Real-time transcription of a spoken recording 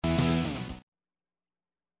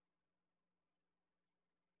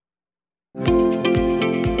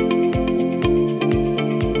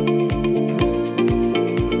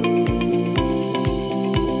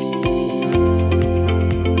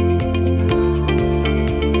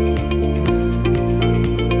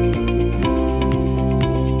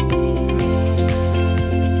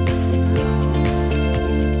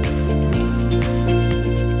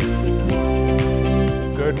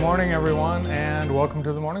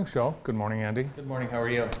Morning Show. Good morning, Andy. Good morning, how are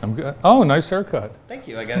you? I'm good. Oh, nice haircut. Thank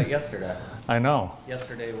you, I got it yesterday. I know.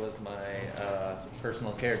 Yesterday was my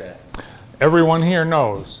personal care day. Everyone here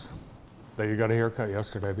knows that you got a haircut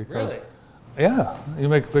yesterday because, Really? yeah, you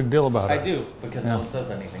make a big deal about it. I do, because no one says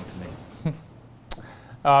anything to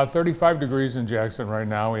me. 35 degrees in Jackson right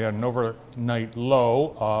now. We had an overnight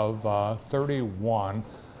low of 31.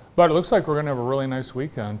 But it looks like we're going to have a really nice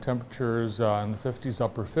weekend. Temperatures in the 50s,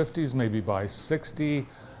 upper 50s, maybe by 60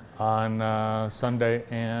 on Sunday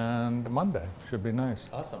and Monday. Should be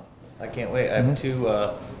nice. Awesome. I can't wait. I have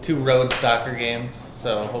two road soccer games,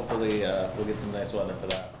 so hopefully we'll get some nice weather for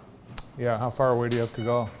that. Yeah, how far away do you have to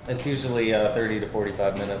go? It's usually 30 to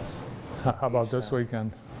 45 minutes. How about this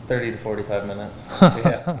weekend? 30 to 45 minutes.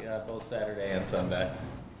 Yeah, both Saturday and Sunday.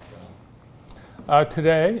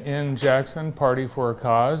 Today in Jackson, Party for a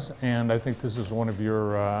Cause, and I think this is one of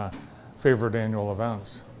your favorite annual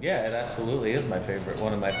events. Yeah, it absolutely is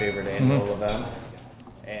one of my favorite annual events.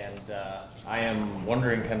 And I am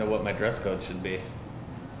wondering kind of what my dress code should be.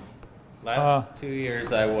 Last 2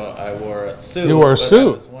 years I wore a suit. You wore a suit?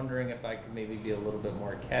 I was wondering if I could maybe be a little bit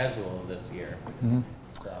more casual this year.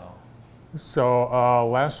 So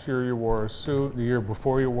last year you wore a suit, the year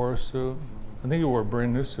before you wore a suit. I think you wore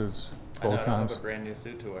brand new suits both I times. have a brand new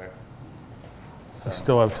suit to wear. So.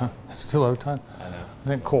 Still have time. Still have time. I know. I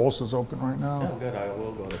think Kohl's is open right now. Oh, good. I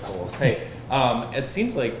will go to Kohl's. Hey, it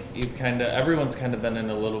seems like everyone's kind of been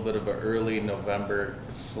in a little bit of an early November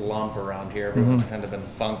slump around here. Everyone's kind of been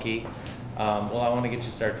funky. Well, I want to get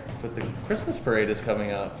you started with the Christmas parade is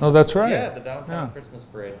coming up. Oh, that's right. Yeah, the downtown Christmas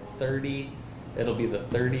parade. It'll be the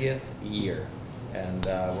 30th year, and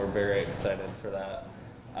we're very excited for that.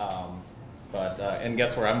 And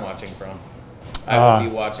guess where I'm watching from? I will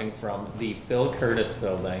be watching from the Phil Curtis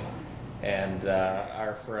building, and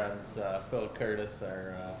our friends Phil Curtis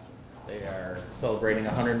they are celebrating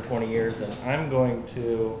 120 years, and I'm going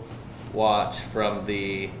to watch from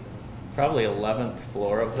the probably 11th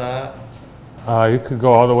floor of that. You could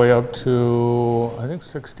go all the way up to, I think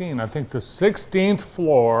 16. I think the 16th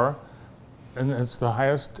floor, and it's the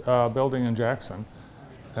highest building in Jackson.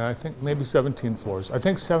 And I think maybe 17 floors. I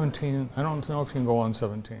think 17, I don't know if you can go on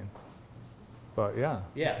 17. But yeah.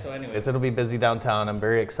 Yeah, so anyways, it'll be busy downtown. I'm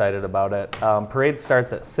very excited about it. Parade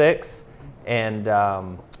starts at 6, and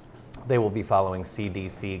they will be following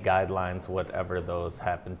CDC guidelines, whatever those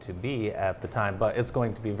happen to be at the time. But it's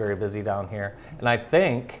going to be very busy down here. And I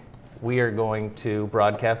think we are going to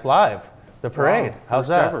broadcast live the parade. Wow, how's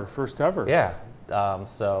that? First ever. Yeah.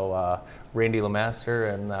 So Randy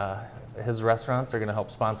LeMaster and his restaurants are going to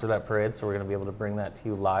help sponsor that parade, so we're going to be able to bring that to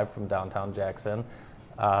you live from downtown Jackson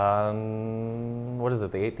on, what is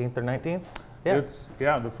it, the 18th or 19th? Yeah. It's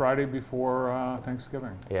the Friday before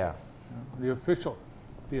Thanksgiving. Yeah. The official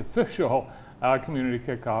community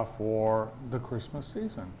kickoff for the Christmas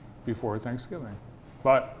season before Thanksgiving.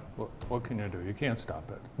 But what can you do? You can't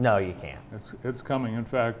stop it. No, you can't. It's coming. In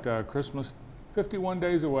fact, Christmas 51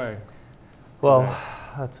 days away. Well,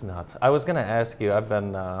 that's nuts. I was going to ask you. I've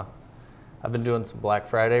been doing some Black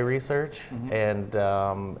Friday research, and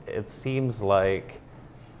it seems like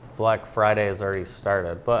Black Friday has already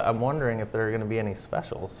started. But I'm wondering if there are going to be any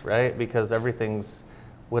specials, right? Because everything's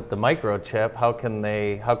with the microchip. How can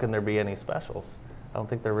there be any specials? I don't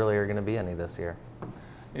think there really are going to be any this year.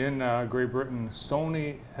 In Great Britain,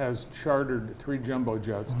 Sony has chartered 3 jumbo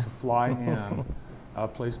jets to fly in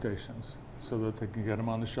PlayStations so that they can get them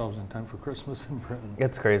on the shelves in time for Christmas in Britain.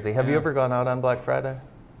 It's crazy. Have you ever gone out on Black Friday?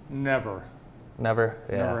 Never. Never?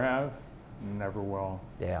 Yeah. Never have, never will.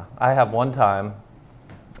 Yeah. I have one time,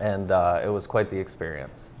 and it was quite the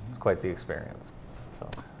experience. It's quite the experience.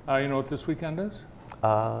 So. You know what this weekend is?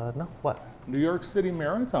 No, what? New York City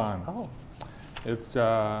Marathon. Oh. It's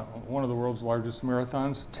one of the world's largest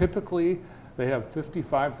marathons. Typically, they have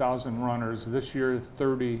 55,000 runners. This year,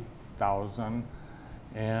 30,000.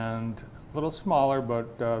 And a little smaller,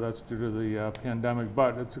 but that's due to the pandemic.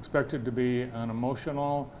 But it's expected to be an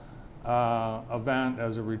emotional event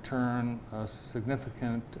as a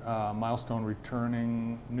significant milestone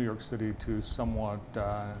returning New York City to somewhat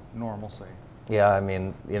normalcy. Yeah, I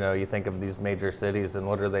mean, you think of these major cities, and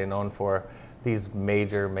what are they known for? These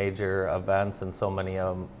major events, and so many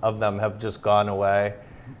of them have just gone away.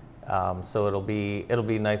 So it'll be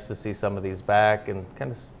nice to see some of these back and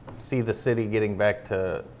kind of see the city getting back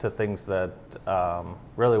to things that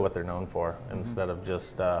really what they're known for, instead of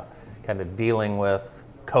just kind of dealing with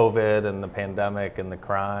COVID and the pandemic and the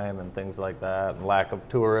crime and things like that, and lack of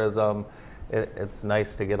tourism. it's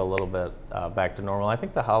nice to get a little bit back to normal. I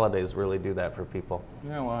think the holidays really do that for people.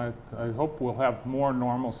 Yeah, well, I hope we'll have more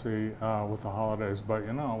normalcy with the holidays, but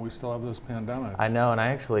we still have this pandemic. I know, and I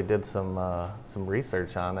actually did some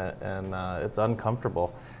research on it, and it's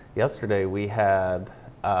uncomfortable. Yesterday we had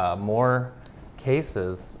more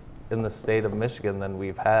cases in the state of Michigan than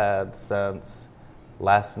we've had since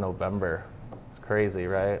last November. It's crazy,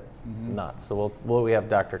 right? Mm-hmm. Nuts. So we have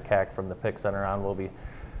Dr. Kack from the PIC Center on.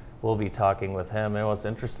 We'll be talking with him. And what's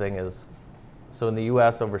interesting is, so in the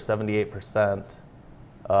U.S., over 78%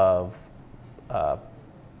 of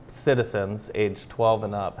citizens aged 12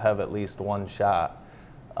 and up have at least one shot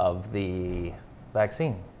of the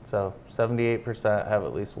vaccine. So 78% have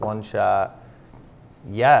at least one shot.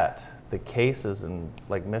 Yet the cases in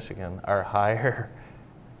like Michigan are higher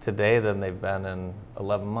today than they've been in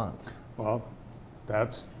 11 months. Well,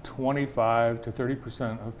 that's 25 to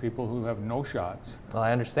 30% of people who have no shots. Well,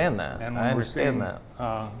 I understand that. And I understand that.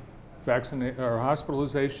 Or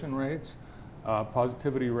hospitalization rates,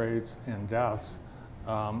 positivity rates, and deaths,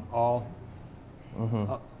 all,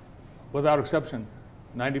 without exception,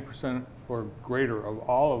 90% or greater of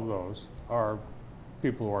all of those are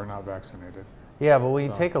people who are not vaccinated. Yeah, but when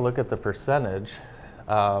you take a look at the percentage,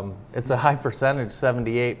 it's a high percentage,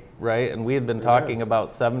 78, right? And we had been talking about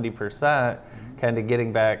 70%, kind of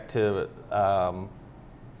getting back to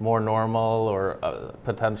more normal or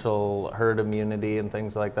potential herd immunity and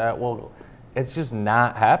things like that. Well, it's just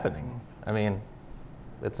not happening. I mean,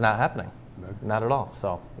 it's not happening, not at all.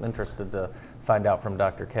 So I'm interested to find out from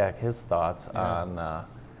Dr. Kack his thoughts on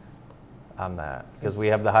that, because we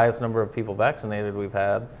have the highest number of people vaccinated we've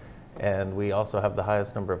had, and we also have the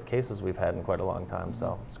highest number of cases we've had in quite a long time.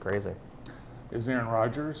 So it's crazy. Is Aaron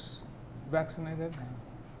Rodgers vaccinated?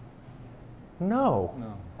 No,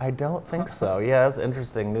 I don't think so. Yeah, it's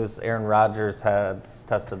interesting news. Aaron Rodgers had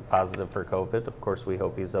tested positive for COVID. Of course, we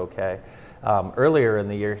hope he's okay. Earlier in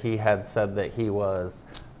the year, he had said that he was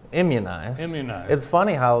immunized. It's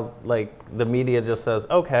funny how the media just says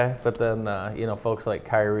okay, but then folks like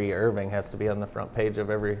Kyrie Irving has to be on the front page of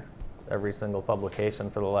every single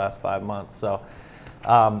publication for the last 5 months. So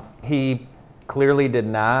he clearly did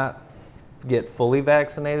not get fully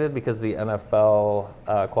vaccinated because the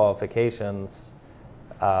NFL qualifications,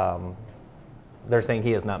 they're saying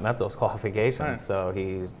he has not met those qualifications, right. So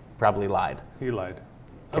he probably lied. He lied.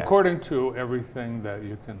 Okay. According to everything that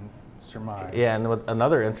you can surmise. Yeah, and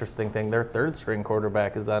another interesting thing, their third string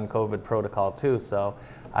quarterback is on COVID protocol too, so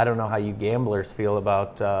I don't know how you gamblers feel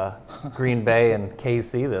about Green Bay and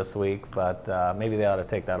KC this week, but maybe they ought to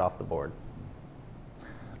take that off the board.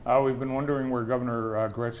 We've been wondering where Governor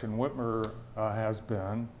Gretchen Whitmer has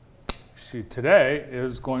been. She today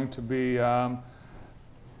is going to be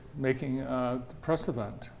making a press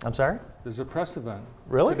event. I'm sorry? There's a press event.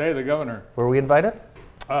 Really? Today, the governor. Were we invited?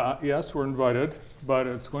 Yes, we're invited, but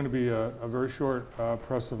it's going to be a very short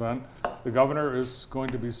press event. The governor is going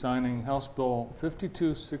to be signing House Bill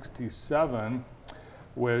 5267,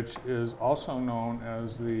 which is also known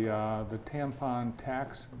as the tampon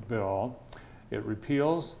tax bill. It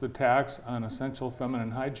repeals the tax on essential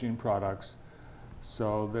feminine hygiene products.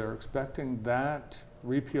 So they're expecting that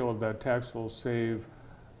repeal of that tax will save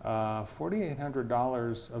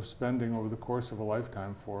 $4,800 of spending over the course of a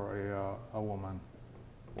lifetime for a woman.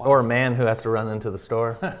 Wow. Or a man who has to run into the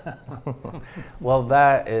store. Well,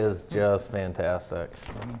 that is just fantastic.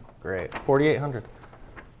 Great. $4,800.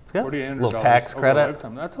 It's good. $4,800 little tax credit.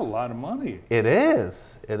 Lifetime. That's a lot of money. It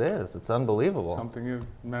is. It is. It's unbelievable. Something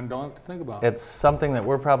men don't have to think about. It's something that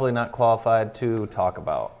we're probably not qualified to talk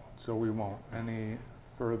about. So we won't any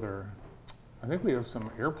further. I think we have some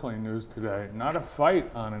airplane news today. Not a fight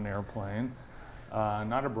on an airplane,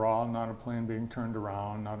 not a brawl, not a plane being turned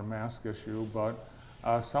around, not a mask issue, but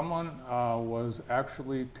someone was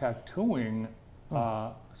actually tattooing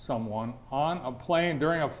someone on a plane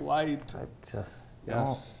during a flight. I just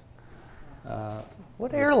yes.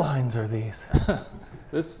 What airlines are these?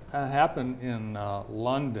 This happened in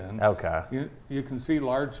London. Okay. You can see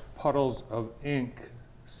large puddles of ink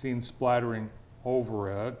seen splattering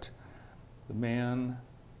over it. The man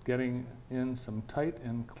getting in some tight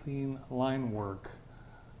and clean line work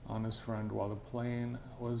on his friend while the plane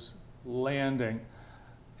was landing.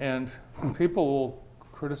 And people will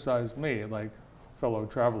criticize me, like fellow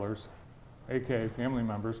travelers, aka family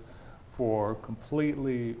members, for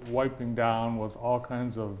completely wiping down with all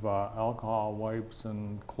kinds of alcohol wipes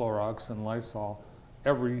and Clorox and Lysol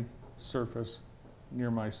every surface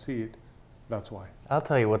near my seat. That's why. I'll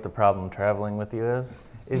tell you what the problem traveling with you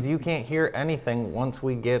is you can't hear anything once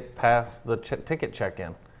we get past the ticket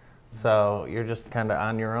check-in. So you're just kind of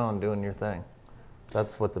on your own doing your thing.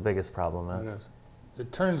 That's what the biggest problem It is. is.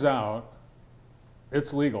 It turns out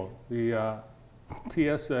it's legal. The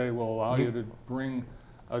TSA will allow you to bring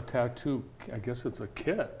a tattoo. I guess it's a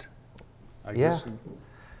kit. I Yeah. guess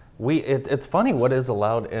It's funny what is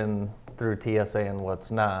allowed in through TSA and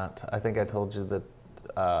what's not. I think I told you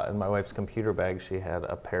that in my wife's computer bag she had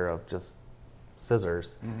a pair of just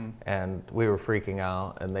scissors, and we were freaking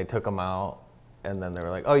out, and they took them out, and then they were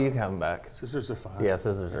like, "Oh, you can have them back." scissors are fine. Yeah,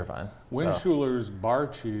 scissors are fine. So, Windschuler's bar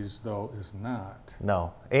cheese, though, is not.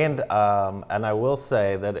 no, and I will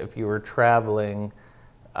say that if you were traveling,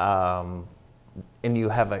 and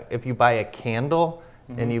if you buy a candle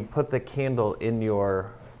and you put the candle in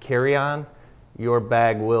your carry-on, your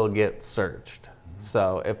bag will get searched.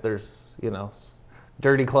 So if there's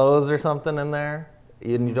dirty clothes or something in there,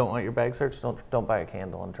 and you don't want your bag searched, don't buy a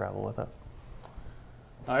candle and travel with it.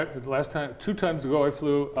 Last time, 2 times ago, I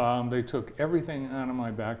flew. They took everything out of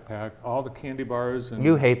my backpack, all the candy bars and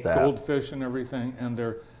You hate that. goldfish and everything, and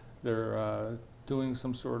they're doing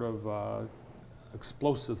some sort of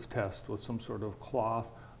explosive test with some sort of cloth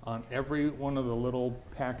on every one of the little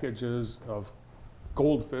packages of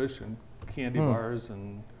goldfish and candy bars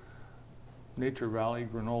and Nature Valley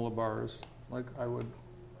granola bars. Like I would.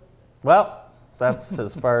 Well, that's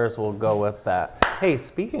as far as we'll go with that. Hey,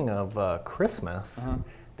 speaking of Christmas,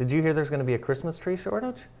 did you hear there's going to be a Christmas tree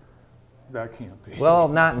shortage? That can't be. Well,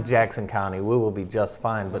 not in Jackson County. We will be just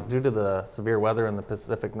fine. But due to the severe weather in the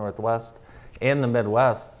Pacific Northwest and the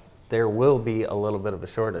Midwest, there will be a little bit of a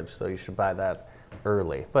shortage. So you should buy that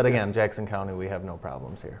early. But again, Jackson County, we have no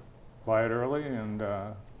problems here. Buy it early, and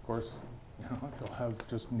of course, you'll have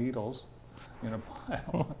just needles in a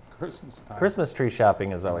pile at Christmas time. Christmas tree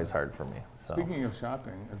shopping is always hard for me. So. Speaking of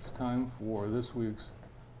shopping, it's time for this week's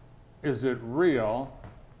Is It Real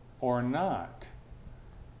or Not?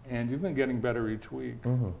 And you've been getting better each week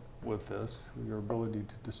with this, your ability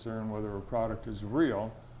to discern whether a product is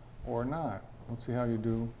real or not. Let's see how you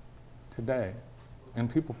do today.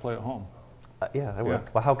 And people play at home. Yeah, I would. Yeah.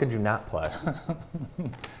 Well, how could you not play?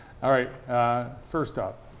 All right, first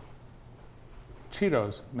up,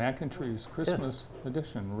 Cheetos Mac and Trees Christmas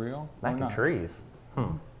edition, real Mac or and not? trees.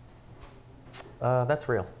 That's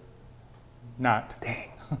real. Not.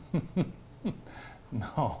 Dang.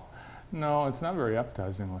 No, it's not very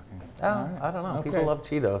appetizing looking. Oh, All right. I don't know. Okay. People love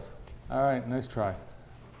Cheetos. All right, nice try.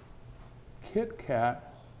 Kit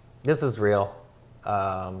Kat, This is real.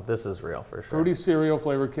 This is real for sure. fruity cereal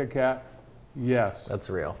flavored Kit Kat. Yes, That's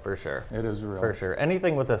real for sure. it is real. For sure.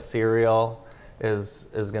 Anything with a cereal is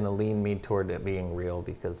going to lean me toward it being real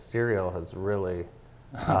because cereal has really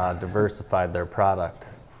diversified their product.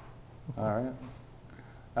 All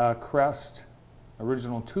right. Crest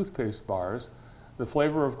original toothpaste bars, the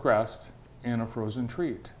flavor of Crest in a frozen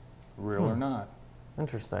treat, real or not?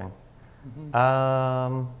 Interesting.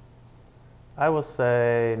 I will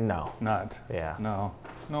say no. Not. Yeah. No.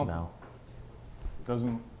 No.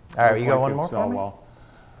 Doesn't. All right, look you got like one it'd more sell for me? well.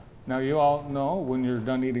 Now you all know when you're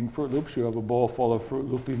done eating Fruit Loops, you have a bowl full of Fruit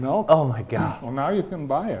Loopy milk. Oh my God. Well, now you can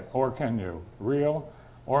buy it, or can you? Real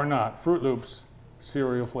or not? Fruit Loops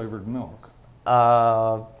cereal flavored milk.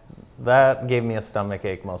 That gave me a stomach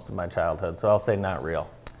ache most of my childhood, so I'll say not real.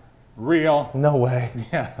 Real. No way.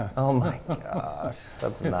 Yes. Oh my gosh.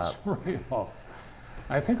 That's nuts. It's real.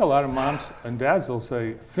 I think a lot of moms and dads will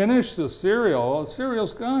say, "Finish the cereal. Well, the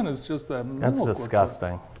cereal's gone. It's just that milk." That's with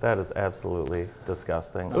disgusting. That is absolutely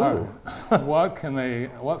disgusting. All Ooh. right.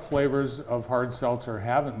 What flavors of hard seltzer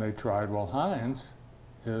haven't they tried? Well, Heinz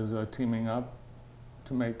is teaming up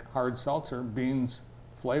to make hard seltzer, beans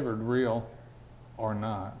flavored, real or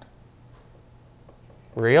not?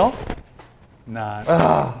 Real? Not.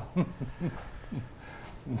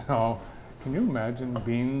 No. Can you imagine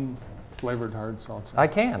bean flavored hard seltzer? I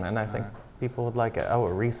can, and I think people would like it. Oh,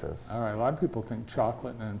 a Reese's. All right. A lot of people think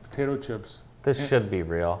chocolate and potato chips. This should be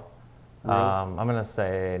real. Real? I'm going to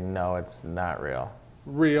say no, it's not real.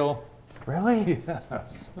 Real. Really?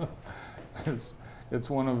 Yes. It's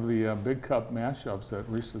one of the big cup mashups that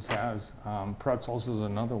Reese's has. Pretzels is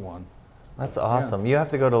another one. That's awesome. You have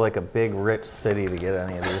to go to like a big rich city to get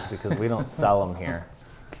any of these because we don't sell them here.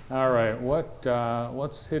 All right,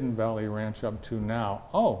 what's Hidden Valley Ranch up to now?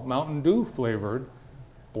 Oh, Mountain Dew flavored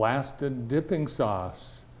blasted dipping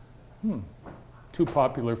sauce. 2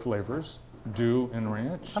 popular flavors, Dew and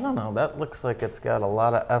Ranch. I don't know. That looks like it's got a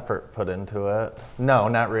lot of effort put into it. No,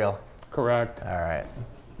 not real. Correct, All right.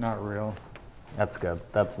 not real. That's good.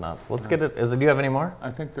 That's nuts. Let's get it. Do you have any more? I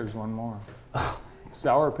think there's one more.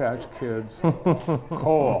 Sour Patch Kids,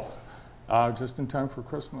 Cole, just in time for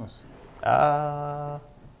Christmas.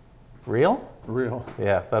 Real? Real.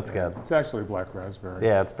 Yeah, that's good. It's actually black raspberry.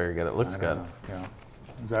 Yeah, it's very good. It looks I good. don't know. Yeah.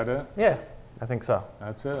 Is that it? Yeah, I think so.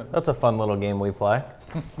 That's it. That's a fun little game we play.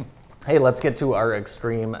 Hey, let's get to our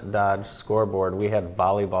Extreme Dodge scoreboard. We had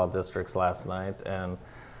volleyball districts last night, and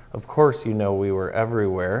of course, you know we were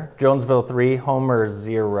everywhere. Jonesville 3, Homer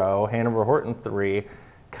 0, Hanover Horton 3,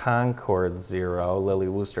 Concord 0. Lily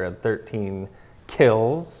Wooster had 13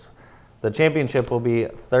 kills. The championship will be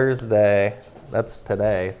Thursday. That's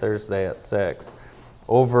today, Thursday at 6.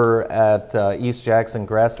 Over at East Jackson,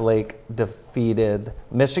 Grass Lake defeated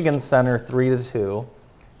Michigan Center 3-2,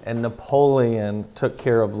 and Napoleon took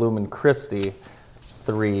care of Lumen Christi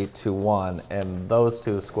 3-1. And those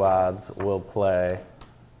two squads will play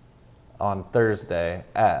on Thursday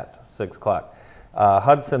at 6 o'clock.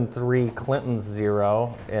 Hudson 3, Clinton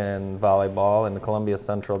 0 in volleyball. In Columbia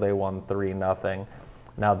Central, they won 3-0.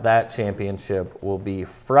 Now that championship will be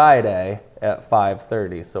Friday at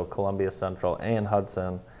 5:30. So Columbia Central and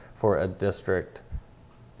Hudson for a district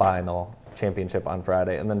final championship on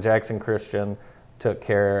Friday. And then Jackson Christian took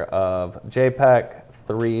care of JPEC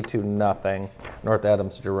 3-0. North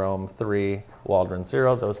Adams Jerome 3, Waldron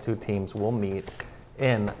 0. Those two teams will meet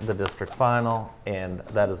in the district final, and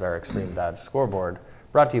that is our Extreme Dodge scoreboard,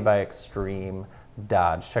 brought to you by Extreme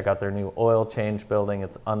Dodge. Check out their new oil change building.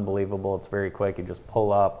 It's unbelievable. It's very quick. You just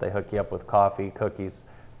pull up, they hook you up with coffee, cookies,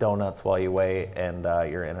 donuts while you wait, and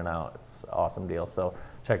you're in and out. It's an awesome deal. So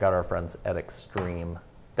check out our friends at Extreme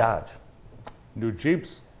Dodge. New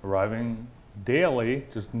Jeeps arriving daily,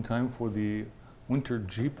 just in time for the winter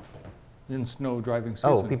Jeep in snow driving season.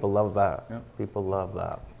 Oh, people love that. Yep. People love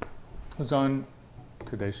that. Who's on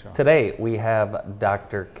today's show? Today we have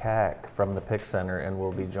Dr. Kack from the PIC Center, and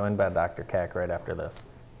we'll be joined by Dr. Kack right after this.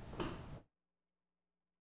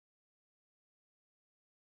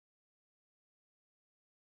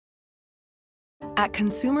 At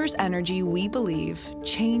Consumers Energy, we believe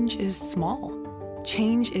change is small.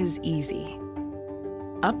 Change is easy.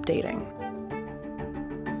 Updating.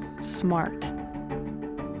 Smart.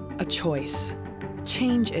 A choice.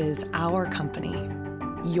 Change is our company.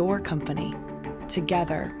 Your company.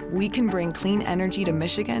 Together, we can bring clean energy to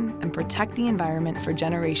Michigan and protect the environment for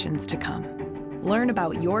generations to come. Learn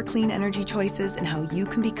about your clean energy choices and how you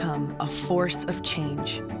can become a force of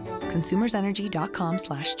change.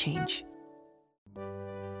 consumersenergy.com/change.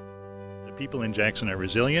 The people in Jackson are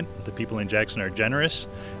resilient, the people in Jackson are generous,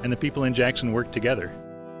 and the people in Jackson work together.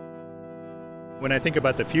 When I think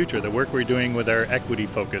about the future, the work we're doing with our equity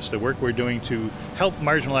focus, the work we're doing to help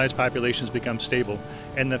marginalized populations become stable,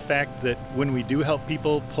 and the fact that when we do help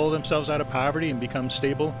people pull themselves out of poverty and become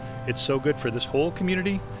stable, it's so good for this whole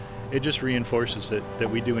community. It just reinforces that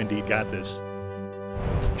we do indeed got this.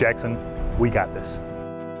 Jackson, we got this.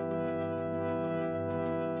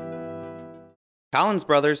 Collins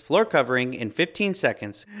Brothers floor covering in 15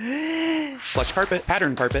 seconds. Plush carpet,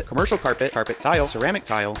 pattern carpet, commercial carpet, carpet tile, ceramic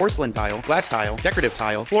tile, porcelain tile, glass tile, decorative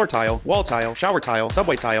tile, floor tile, wall tile, shower tile,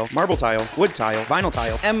 subway tile, marble tile, wood tile, vinyl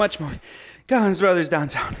tile, and much more. Collins Brothers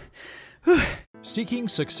downtown. Whew. Seeking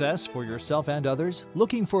success for yourself and others?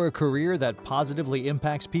 Looking for a career that positively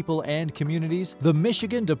impacts people and communities? The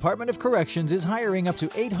Michigan Department of Corrections is hiring up to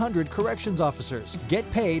 800 corrections officers.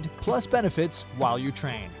 Get paid plus benefits while you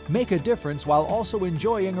train. Make a difference while also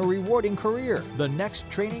enjoying a rewarding career. The next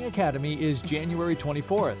training academy is January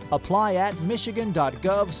 24th. Apply at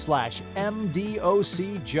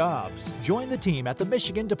michigan.gov/MDOC-jobs. Join the team at the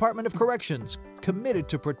Michigan Department of Corrections, committed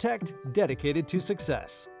to protect, dedicated to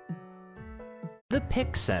success. The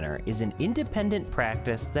PIC Center is an independent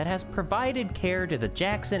practice that has provided care to the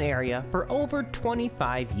Jackson area for over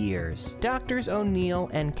 25 years. Doctors O'Neill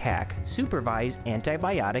and Kack supervise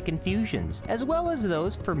antibiotic infusions, as well as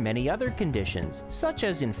those for many other conditions, such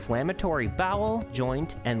as inflammatory bowel,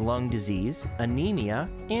 joint, and lung disease, anemia,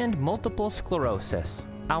 and multiple sclerosis.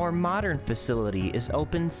 Our modern facility is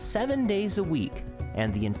open 7 days a week,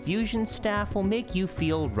 and the infusion staff will make you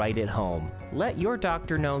feel right at home. Let your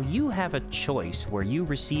doctor know you have a choice where you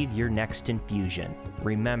receive your next infusion.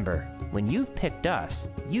 Remember, when you've picked us,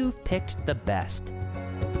 you've picked the best.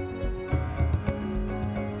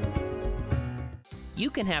 You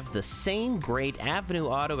can have the same great Avenue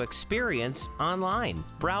Auto experience online.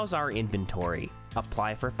 Browse our inventory,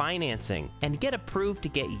 apply for financing, and get approved to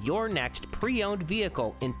get your next pre-owned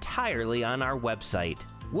vehicle entirely on our website.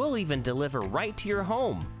 We'll even deliver right to your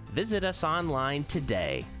home. Visit us online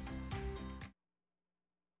today.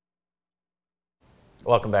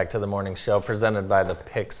 Welcome back to the morning show presented by the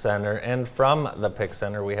PIC Center. And from the PIC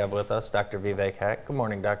Center, we have with us Dr. Vivek Kack. Good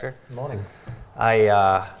morning, doctor. Good morning.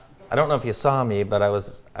 I don't know if you saw me, but I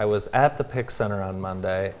was at the PIC Center on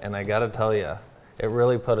Monday, and I got to tell you, it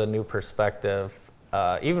really put a new perspective,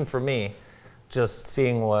 even for me, just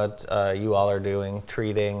seeing what you all are doing,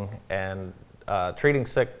 treating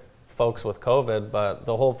sick folks with COVID, but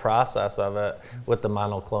the whole process of it with the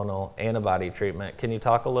monoclonal antibody treatment. Can you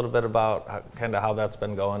talk a little bit about kind of how that's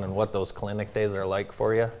been going and what those clinic days are like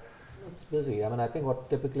for you? It's busy. I mean, I think what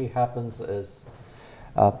typically happens is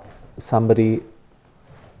somebody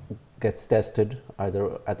gets tested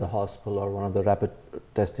either at the hospital or one of the rapid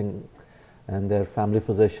testing, and their family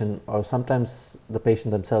physician, or sometimes the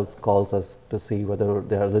patient themselves, calls us to see whether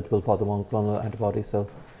they are eligible for the monoclonal antibody. So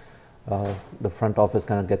the front office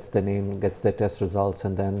kind of gets their name, gets their test results,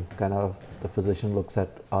 and then kind of the physician looks at,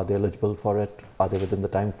 are they eligible for it? Are they within the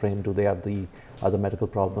time frame? Do they have the other medical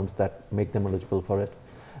problems that make them eligible for it?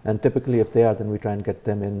 And typically if they are, then we try and get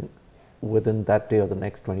them in within that day or the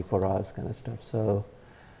next 24 hours kind of stuff. So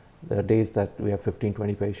there are days that we have 15,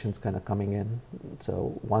 20 patients kind of coming in.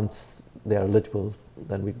 So once they are eligible,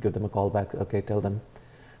 then we give them a call back. Okay, tell them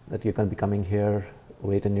that you're going to be coming here,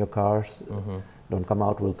 wait in your cars. Don't come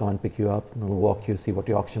out, we'll come and pick you up, and we'll walk you, see what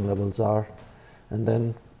your oxygen levels are. And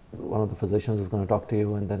then one of the physicians is going to talk to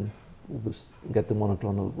you, and then we'll get the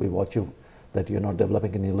monoclonal. We watch you that you're not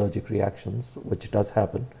developing any allergic reactions, which does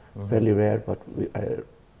happen, fairly rare, but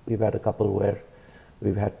we've had a couple where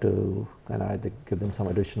we've had to kind of either give them some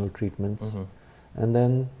additional treatments. And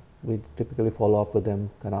then we typically follow up with them,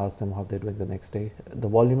 kind of ask them how they're doing the next day. The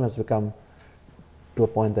volume has become to a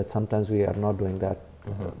point that sometimes we are not doing that,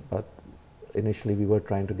 but initially we were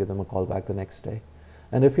trying to give them a call back the next day.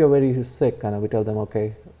 And if you're very sick, kind of we tell them,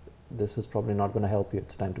 okay, this is probably not going to help you,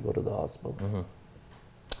 it's time to go to the hospital.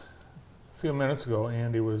 A few minutes ago,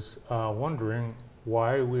 Andy was wondering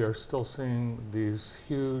why we are still seeing these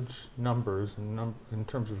huge numbers in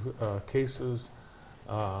terms of cases,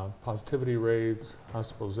 positivity rates,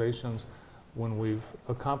 hospitalizations, when we've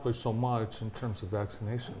accomplished so much in terms of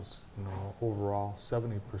vaccinations. You know, overall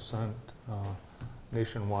 70%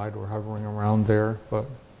 nationwide, we're hovering around there, but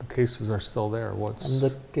the cases are still there. And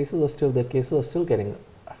the cases are still getting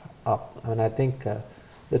up. I mean, I think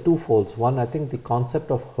the twofolds. One, I think the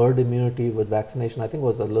concept of herd immunity with vaccination, I think,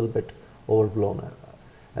 was a little bit overblown.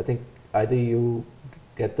 I think either you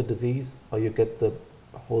get the disease or you get the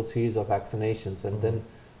whole series of vaccinations, and then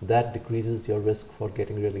that decreases your risk for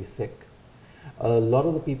getting really sick. A lot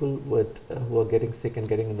of the people who are getting sick and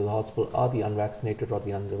getting into the hospital are the unvaccinated or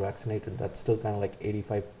the undervaccinated. That's still kind of like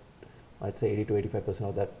 85, I'd say 80 to 85%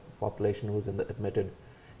 of that population who's admitted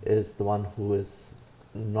is the one who is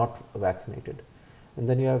not vaccinated. And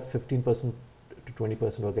then you have 15% to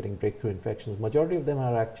 20% who are getting breakthrough infections. Majority of them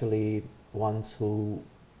are actually ones who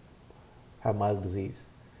have mild disease.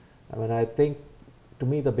 I mean, I think, to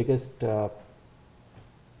me, the biggest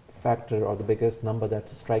factor or the biggest number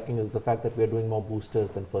that's striking is the fact that we're doing more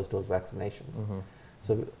boosters than first dose vaccinations.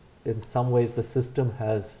 So in some ways the system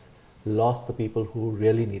has lost the people who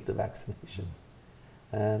really need the vaccination,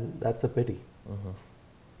 and that's a pity.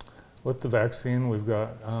 With the vaccine, we've got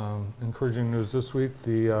encouraging news this week.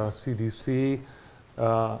 The CDC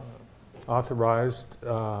authorized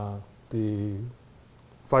the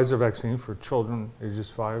Pfizer vaccine for children ages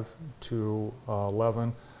 5 to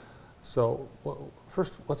 11. So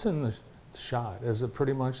first, what's in the shot? Is it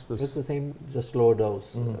pretty much the It's the same, just lower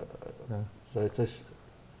dose. Yeah. So it's a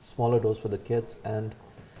smaller dose for the kids and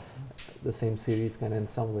the same series kind of in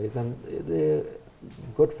some ways. And the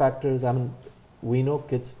good factors, I mean, we know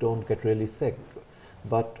kids don't get really sick,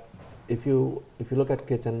 but if you look at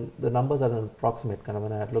kids, and the numbers are an approximate, kind of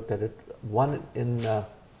when I had looked at it, 1 in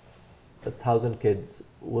 1,000 kids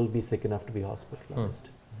will be sick enough to be hospitalized.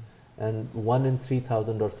 And 1 in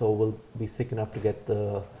 3,000 or so will be sick enough to get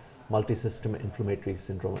the multisystem inflammatory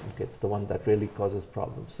syndrome in kids, the one that really causes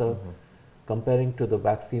problems. So comparing to the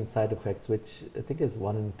vaccine side effects, which I think is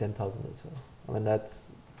 1 in 10,000 or so,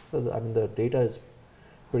 I mean, the data is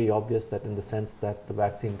pretty obvious that in the sense that the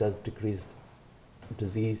vaccine does decrease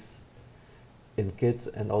disease in kids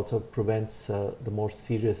and also prevents the more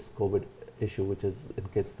serious COVID issue, which is in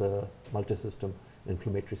kids the multisystem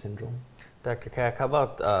inflammatory syndrome. Dr. Kak, how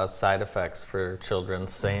about side effects for children,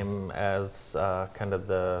 same as kind of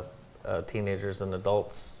the teenagers and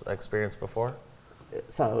adults experienced before?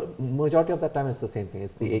 So majority of that time it's the same thing.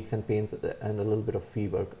 It's the aches and pains and a little bit of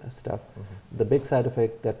fever stuff. The big side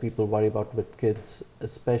effect that people worry about with kids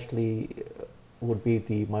especially would be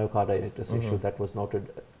the myocarditis issue that was noted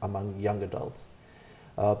among young adults.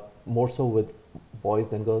 More so with boys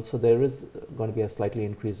than girls. So there is going to be a slightly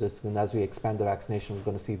increased risk, and as we expand the vaccination we're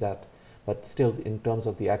going to see that. But still, in terms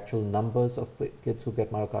of the actual numbers of kids who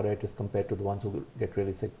get myocarditis compared to the ones who get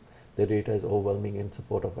really sick, the data is overwhelming in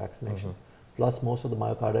support of vaccination. Plus, most of the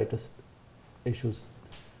myocarditis issues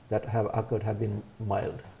that have occurred have been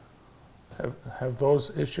mild. Have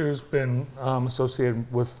those issues been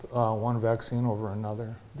associated with one vaccine over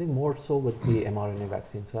another? I think more so with the mRNA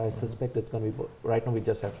vaccine. So I suspect it's going to be, right now we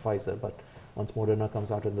just have Pfizer, but once Moderna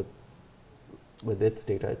comes out with its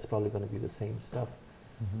data, it's probably going to be the same stuff.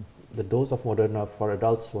 The dose of Moderna for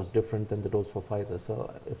adults was different than the dose for Pfizer.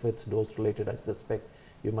 So if it's dose related, I suspect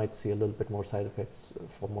you might see a little bit more side effects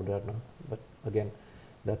for Moderna. But again,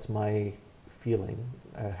 that's my feeling.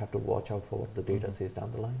 I have to watch out for what the data says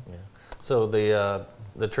down the line. Yeah. So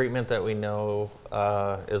the treatment that we know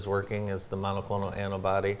is working is the monoclonal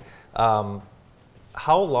antibody.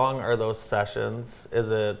 How long are those sessions?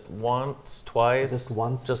 Is it once, twice? Just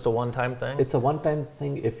once. Just a one-time thing? It's a one-time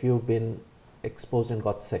thing if you've been exposed and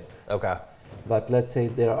got sick. Okay. But let's say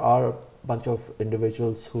there are a bunch of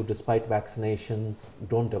individuals who, despite vaccinations,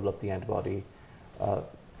 don't develop the antibody.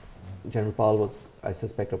 General Powell was, I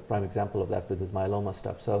suspect, a prime example of that with his myeloma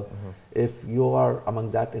stuff. So if you are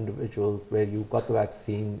among that individual where you got the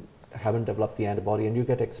vaccine, haven't developed the antibody, and you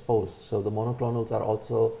get exposed, so the monoclonals are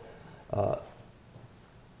also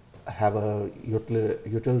have a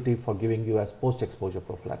utility for giving you as post-exposure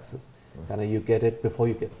prophylaxis. And you get it before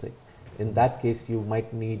you get sick. In that case, you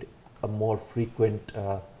might need a more frequent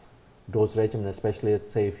dose regimen, especially,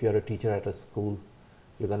 let's say, if you're a teacher at a school,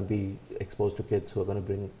 you're going to be exposed to kids who are going to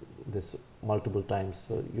bring this multiple times,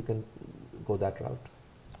 so you can go that route.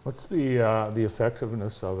 What's the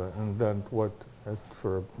effectiveness of it, and then what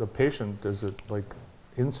for the patient? Is it like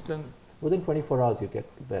instant? Within 24 hours, you get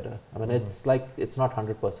better. I mean, it's like, it's not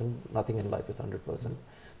 100%. Nothing in life is 100%,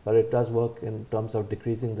 but it does work in terms of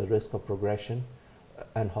decreasing the risk of progression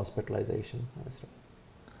and hospitalization.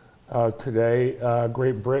 Today,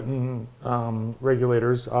 Great Britain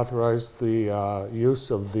regulators authorized the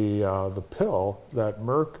use of the pill that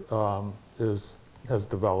Merck has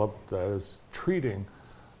developed that is treating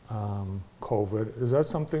COVID. Is that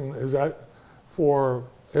something? Is that for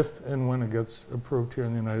if and when it gets approved here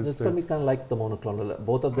in the United States? It's going to be kind of like the monoclonal.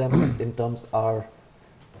 Both of them, in terms are.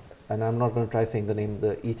 And I'm not going to try saying the name.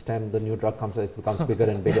 Each time the new drug comes, it becomes bigger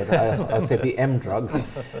and bigger. I'd say the M drug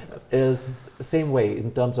is the same way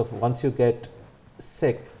in terms of once you get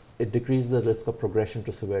sick, it decreases the risk of progression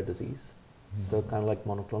to severe disease. So kind of like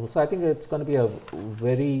monoclonal. So I think it's going to be a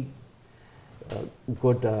very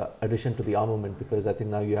good addition to the armament, because I think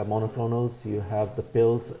now you have monoclonals, you have the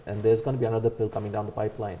pills, and there's going to be another pill coming down the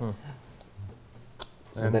pipeline.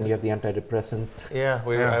 And then you have the antidepressant. Yeah,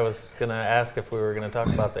 I was going to ask if we were going to talk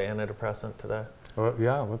about the antidepressant today.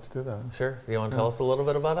 Yeah, let's do that. Sure. You want to tell us a little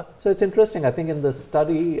bit about it? So it's interesting. I think in the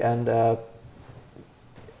study, and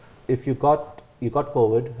if you got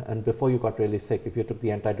COVID, and before you got really sick, if you took the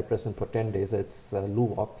antidepressant for 10 days, it's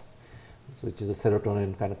Luvox, which is a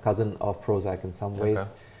serotonin kind of cousin of Prozac in some ways.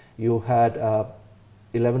 You had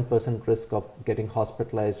 11% risk of getting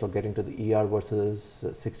hospitalized or getting to the ER versus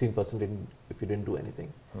 16% if you didn't do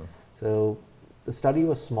anything. So the study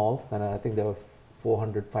was small, and I think there were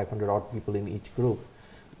 400, 500 odd people in each group.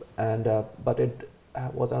 And but it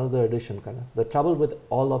was another addition kind of. The trouble with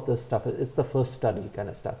all of this stuff, it's the first study kind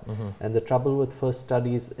of stuff. And the trouble with first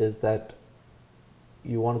studies is that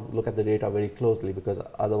you want to look at the data very closely, because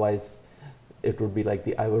otherwise it would be like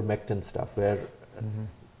the ivermectin stuff, where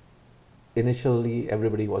initially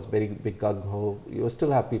everybody was very big gung-ho. You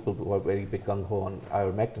still have people who are very big gung-ho on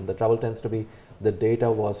ivermectin. The trouble tends to be the data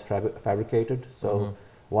was fabricated. So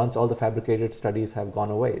once all the fabricated studies have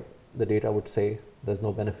gone away, the data would say there's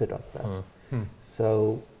no benefit of that.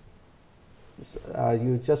 So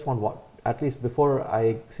you just want at least before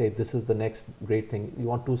I say this is the next great thing, you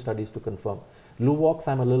want two studies to confirm. Luvox,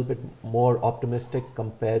 I'm a little bit more optimistic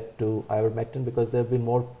compared to ivermectin, because there have been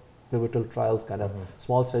more pivotal trials, kind of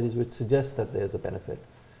small studies which suggest that there's a benefit.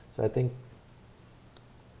 So I think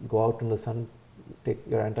go out in the sun, take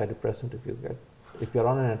your antidepressant if you're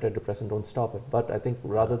on an antidepressant, don't stop it. But I think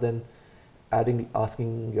rather than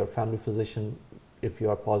asking your family physician if you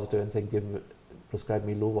are positive and saying prescribe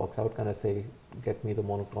me Luvox, I would kind of say get me the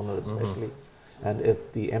monoclonal especially. And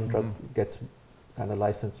if the M drug gets kind of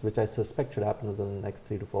licensed, which I suspect should happen within the next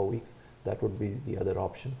 3 to 4 weeks, that would be the other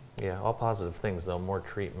option. Yeah, all positive things though, more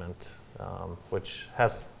treatment, which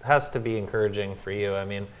has to be encouraging for you. I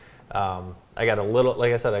mean, I got a little,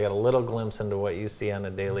 like I said, I got a little glimpse into what you see on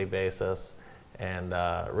a daily basis, and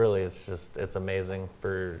really it's amazing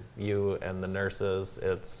for you and the nurses.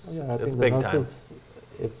 It's big time.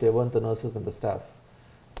 If they weren't the nurses and the staff,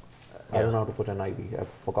 I don't know how to put an IV. I've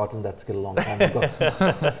forgotten that skill a long time ago.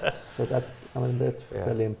 So that's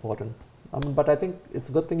fairly important. But I think it's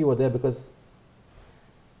a good thing you were there, because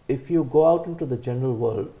if you go out into the general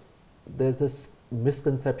world, there's this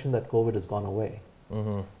misconception that COVID has gone away.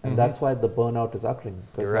 Mm-hmm. And that's why the burnout is occurring.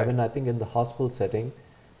 Because You're right. I think in the hospital setting,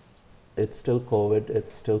 it's still COVID,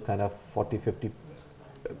 it's still kind of 40, 50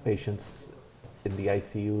 patients in the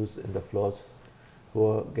ICUs, in the floors, who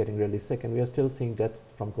are getting really sick. And we are still seeing deaths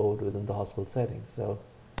from COVID within the hospital setting. So,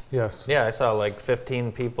 Yes. Yeah, I saw like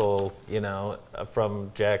 15 people,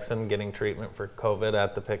 from Jackson getting treatment for COVID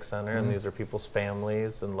at the PIC Center, and these are people's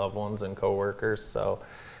families and loved ones and coworkers. So,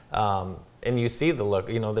 and you see the look,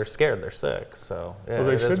 they're scared, they're sick. So, yeah, Well,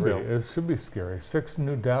 they it is should be. real. It should be scary. 6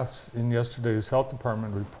 new deaths in yesterday's health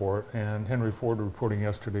department report, and Henry Ford reporting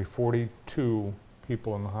yesterday 42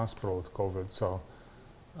 people in the hospital with COVID. So,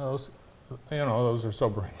 those are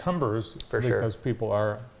sobering numbers For sure. because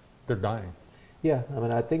people they're dying. yeah, I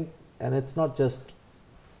mean, I think, and it's not just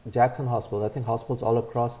Jackson Hospital. I think hospitals all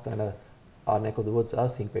across kind of our neck of the woods are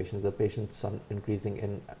seeing patients. The patients are increasing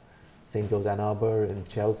in St. Joe's, Ann Arbor, in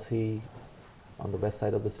Chelsea, on the west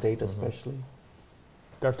side of the state especially.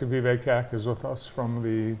 Dr. Vivek Kak is with us from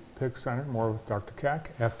the PIC Center. More with Dr.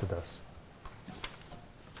 Kak after this.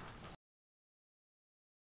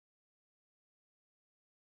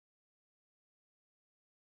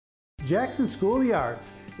 Jackson School of the Arts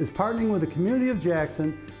is partnering with the community of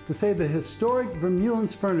Jackson to save the historic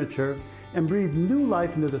Vermeulen's furniture and breathe new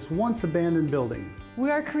life into this once abandoned building. We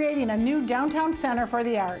are creating a new downtown center for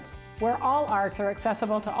the arts, where all arts are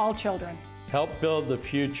accessible to all children. Help build the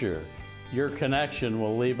future. Your connection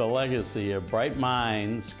will leave a legacy of bright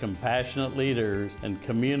minds, compassionate leaders, and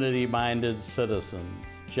community-minded citizens.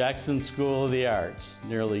 Jackson School of the Arts,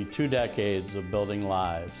 nearly 2 decades of building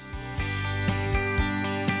lives.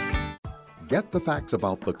 Get the facts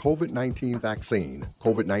about the COVID-19 vaccine.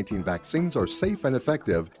 COVID-19 vaccines are safe and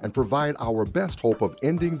effective and provide our best hope of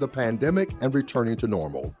ending the pandemic and returning to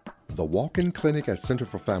normal. The walk-in clinic at Center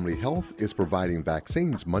for Family Health is providing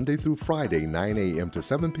vaccines Monday through Friday, 9 a.m. to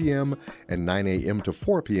 7 p.m. and 9 a.m. to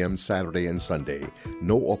 4 p.m. Saturday and Sunday.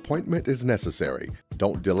 No appointment is necessary.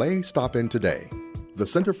 Don't delay, stop in today. The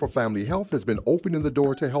Center for Family Health has been opening the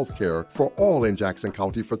door to healthcare for all in Jackson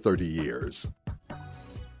County for 30 years.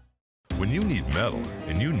 When you need metal,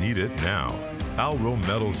 and you need it now, Alro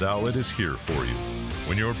Metals Outlet is here for you.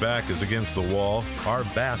 When your back is against the wall, our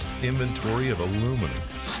vast inventory of aluminum,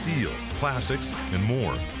 steel, plastics, and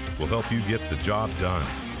more will help you get the job done.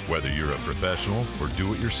 Whether you're a professional or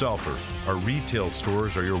do-it-yourselfer, our retail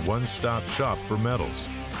stores are your one-stop shop for metals.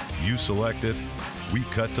 You select it, we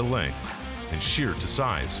cut to length, and shear to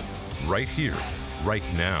size. Right here, right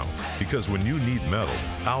now. Because when you need metal,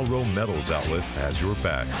 Alro Metals Outlet has your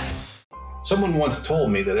back. Someone once told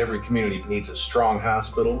me that every community needs a strong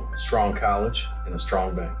hospital, a strong college, and a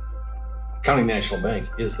strong bank. County National Bank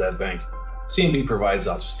is that bank. CNB provides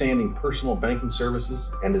outstanding personal banking services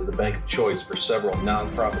and is the bank of choice for several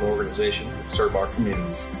nonprofit organizations that serve our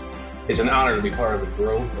communities. It's an honor to be part of the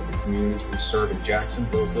growth of the communities we serve in Jackson,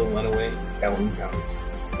 Hillsdale, Lenawee, and Calhoun counties.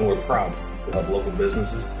 And we're proud to help local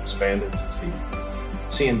businesses expand and succeed.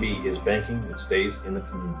 CNB is banking that stays in the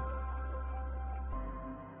community.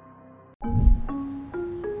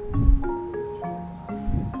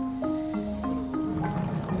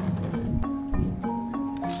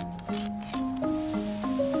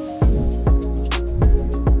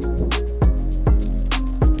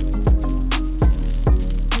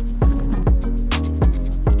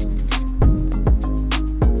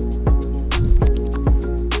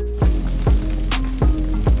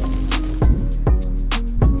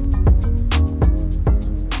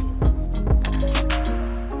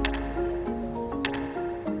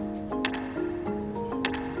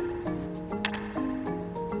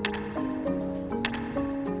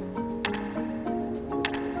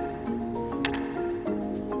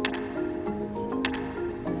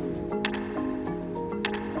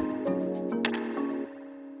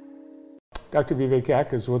 Dr. Vivek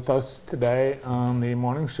Kak is with us today on the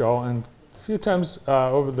morning show, and a few times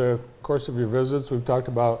over the course of your visits, we've talked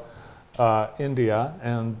about India,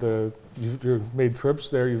 and you've made trips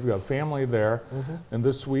there, you've got family there, and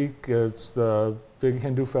this week it's the big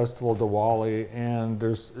Hindu festival, Diwali, and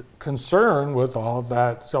there's concern with all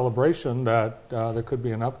that celebration that there could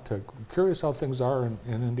be an uptick. I'm curious how things are in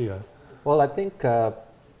India. Well, I think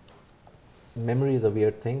memory is a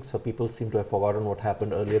weird thing, so people seem to have forgotten what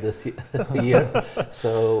happened earlier this year.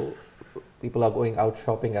 So people are going out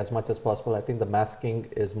shopping as much as possible. I think the masking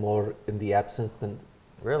is more in the absence than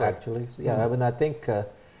actually. So, yeah, I mean, I think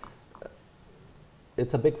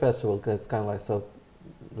it's a big festival, 'cause it's kind of like, so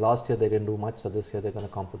last year they didn't do much, so this year they're going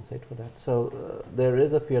to compensate for that. So there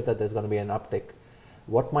is a fear that there's going to be an uptick.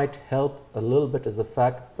 What might help a little bit is the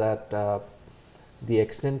fact that the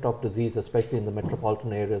extent of disease, especially in the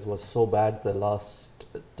metropolitan areas, was so bad the last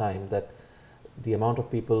time that the amount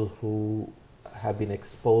of people who have been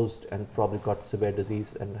exposed and probably got severe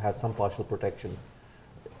disease and have some partial protection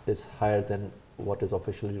is higher than what is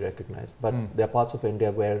officially recognized. But there are parts of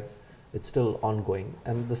India where it's still ongoing.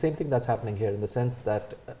 And the same thing that's happening here, in the sense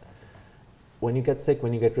that when you get sick,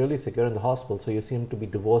 when you get really sick, you're in the hospital, so you seem to be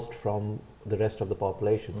divorced from the rest of the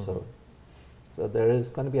population. So there is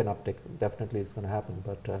going to be an uptick. Definitely it's going to happen,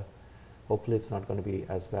 but hopefully it's not going to be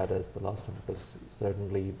as bad as the last time, because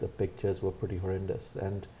certainly the pictures were pretty horrendous.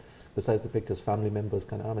 And besides the pictures, family members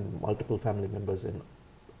multiple family members, and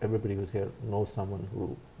everybody who's here knows someone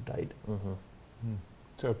who died.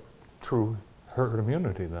 It's a true herd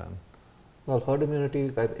immunity then. Well, herd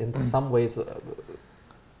immunity in some ways,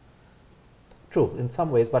 true in some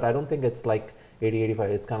ways, but I don't think it's like 80, 85,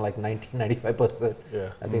 it's kind of like 90-95%.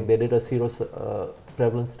 I think they did a zero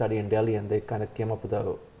prevalence study in Delhi, and they kind of came up with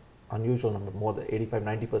a unusual number. More than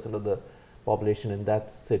 85-90% of the population in that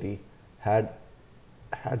city had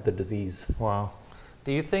the disease. Wow.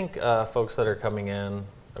 Do you think folks that are coming in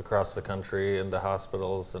across the country into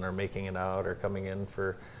hospitals and are making it out or coming in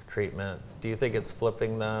for treatment, do you think it's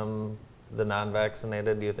flipping them, the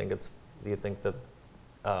non-vaccinated? Do you think that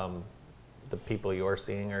the people you're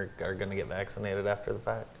seeing are going to get vaccinated after the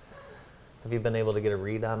fact? Have you been able to get a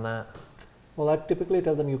read on that? Well, I typically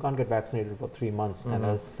tell them you can't get vaccinated for 3 months,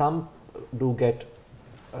 and some do get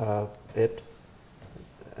it,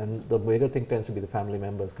 and the bigger thing tends to be the family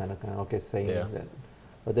members kind of saying that.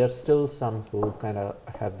 But there's still some who kind of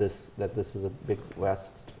have that this is a big,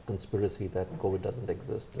 vast conspiracy that COVID doesn't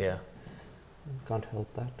exist. Yeah. Can't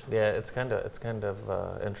help that. Yeah, it's kind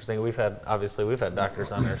of interesting. We've had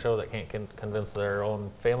doctors on our show that can't convince their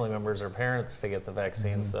own family members or parents to get the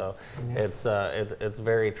vaccine. So it's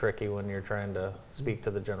very tricky when you're trying to speak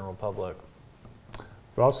to the general public.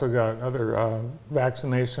 We've also got other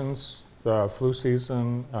vaccinations, the flu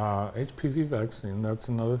season, HPV vaccine. That's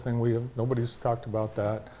another thing nobody's talked about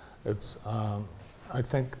that. It's I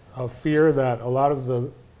think a fear that a lot of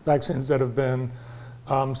the vaccines that have been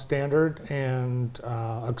standard and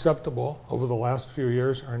acceptable over the last few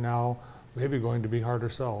years are now maybe going to be harder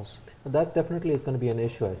sells. That definitely is going to be an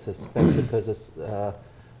issue, I suspect, because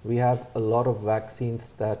we have a lot of vaccines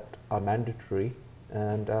that are mandatory,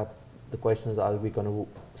 and the question is, are we going to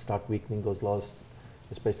start weakening those laws,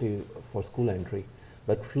 especially for school entry?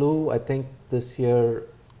 But flu, I think this year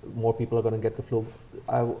more people are going to get the flu.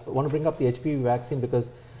 I want to bring up the HPV vaccine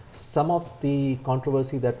because some of the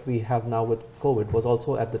controversy that we have now with COVID was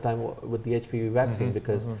also at the time with the HPV vaccine,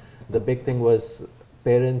 because the big thing was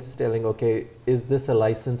parents telling, okay, is this a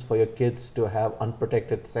license for your kids to have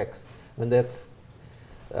unprotected sex? When that's,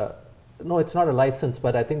 no, it's not a license,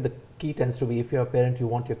 but I think the key tends to be, if you're a parent, you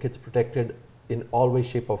want your kids protected in all way,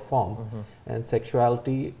 shape or form. And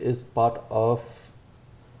sexuality is part of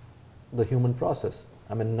the human process.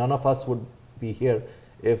 I mean, none of us would be here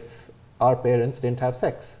if our parents didn't have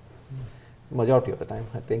sex. Majority of the time,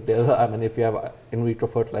 I think. I mean, if you have in vitro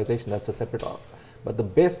fertilization, that's a separate. But the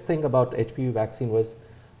best thing about HPV vaccine was,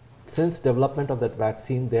 since development of that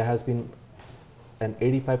vaccine, there has been an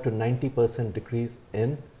 85 to 90% decrease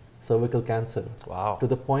in cervical cancer. Wow. To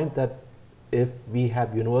the point that if we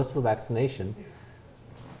have universal vaccination,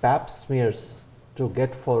 Pap smears to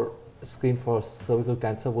get screen for cervical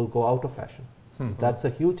cancer will go out of fashion. That's a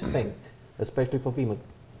huge thing, especially for females.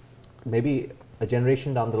 Maybe a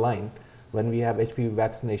generation down the line, when we have HPV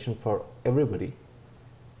vaccination for everybody,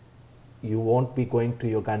 you won't be going to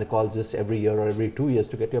your gynecologist every year or every 2 years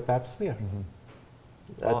to get your Pap smear.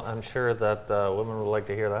 Well, I'm sure that women would like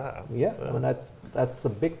to hear that. Yeah, I mean, that's a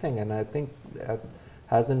big thing, and I think that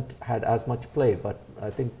hasn't had as much play, but I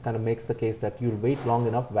think kind of makes the case that you'll wait long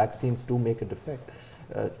enough, vaccines do make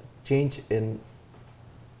a change in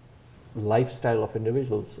lifestyle of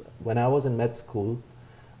individuals. When I was in med school,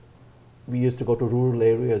 we used to go to rural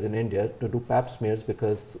areas in India to do Pap smears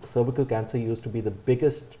because cervical cancer used to be the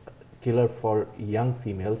biggest killer for young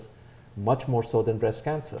females, much more so than breast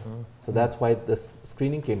cancer. So that's why this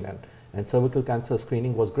screening came in. And cervical cancer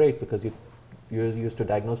screening was great because you used to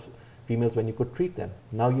diagnose females when you could treat them.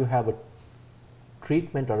 Now you have a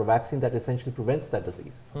treatment or a vaccine that essentially prevents that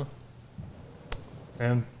disease.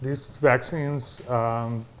 And these vaccines,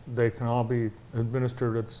 they can all be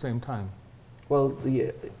administered at the same time. Well,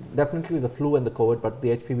 definitely the flu and the COVID, but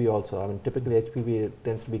the HPV also. I mean, typically HPV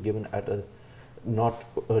tends to be given at not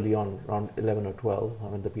early on, around 11 or 12. I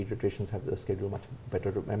mean, the pediatricians have the schedule much better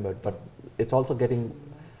remembered, but it's also getting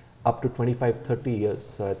up to 25, 30 years.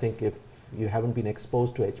 So I think if you haven't been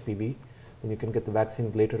exposed to HPV, then you can get the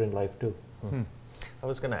vaccine later in life too. I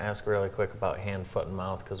was going to ask really quick about hand, foot, and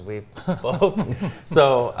mouth because we both.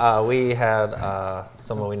 So we had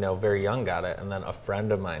someone we know very young got it, and then a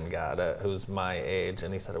friend of mine got it who's my age,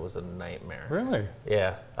 and he said it was a nightmare. Really?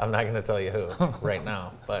 Yeah. I'm not going to tell you who right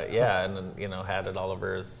now, but yeah, and then, you know, had it all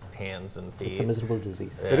over his hands and feet. It's a miserable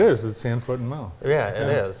disease. Yeah. It is. It's hand, foot, and mouth. Yeah, it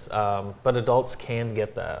is. But adults can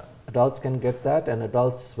get that. Adults can get that, and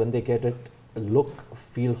adults, when they get it,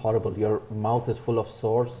 feel horrible. Your mouth is full of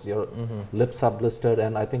sores, your lips are blistered,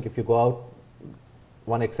 and I think if you go out,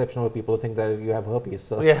 one exception where people think that you have herpes.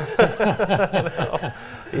 So yeah,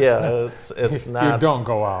 yeah, it's not. You don't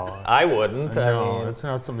go out. I wouldn't. No, I mean, it's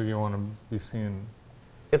not something you want to be seen.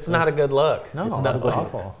 It's not a good look. No, it's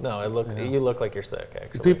awful. No, you look like you're sick.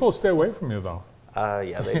 Actually, people stay away from you though.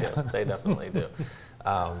 Yeah, they do. They definitely do.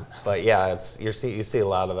 But yeah, you see a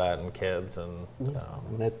lot of that in kids, and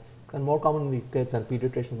it's more common in kids and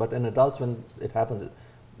pediatricians. But in adults, when it happens,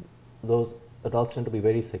 those adults tend to be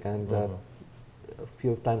very sick. And a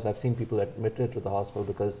few times I've seen people admitted to the hospital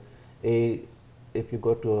because, if you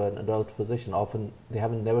go to an adult physician, often they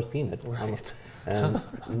haven't never seen it, right. And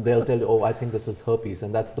they'll tell you, "Oh, I think this is herpes,"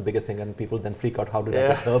 and that's the biggest thing. And people then freak out, "How did I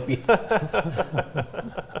get herpes?"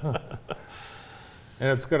 And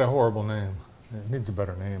it's got a horrible name. It needs a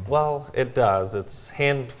better name. Well, it does. It's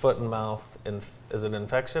hand, foot, and mouth. Is it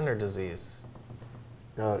infection or disease?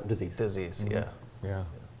 Disease. Disease. Mm-hmm. Yeah. Yeah.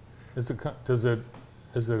 Is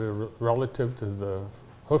it relative to the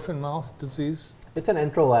hoof and mouth disease? It's an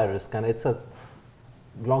enterovirus kind of.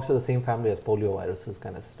 Belongs to the same family as polioviruses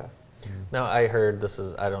kind of stuff. Now I heard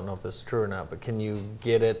I don't know if this is true or not, but can you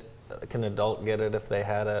get it? Can an adult get it if they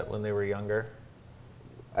had it when they were younger?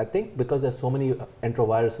 I think because there's so many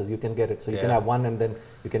enteroviruses, you can get it. So you can have one, and then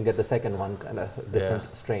you can get the second one, kind of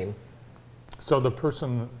different strain. So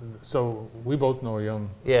we both know a young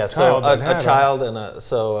child. So a child and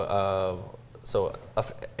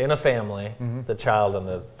in a family, the child and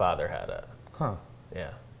the father had it. Huh.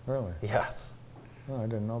 Yeah. Really? Yes. Oh, I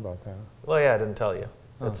didn't know about that. Well, yeah, I didn't tell you.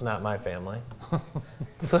 Oh. It's not my family.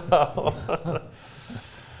 So.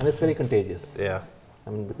 And it's very contagious. Yeah.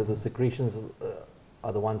 I mean, because the secretions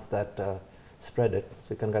are the ones that spread it.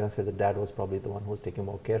 So you can kind of say the dad was probably the one who was taking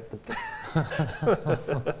more care of the kid.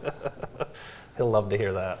 He'll love to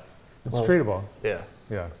hear that. It's treatable. Yeah.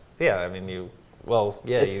 Yes. Yeah, I mean, you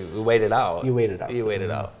wait it out. You wait it out. You wait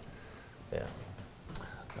it out. Yeah.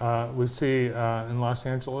 We see in Los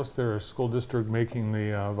Angeles, there are school district making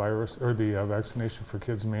the vaccination for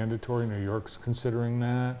kids mandatory. New York's considering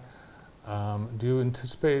that. Do you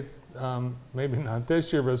anticipate, maybe not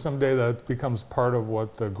this year, but someday that becomes part of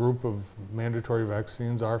what the group of mandatory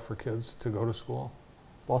vaccines are for kids to go to school?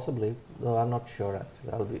 Possibly, though I'm not sure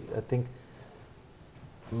actually. I think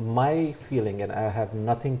my feeling, and I have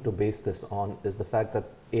nothing to base this on, is the fact that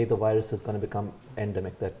the virus is going to become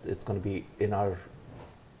endemic, that it's going to be in our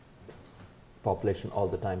population all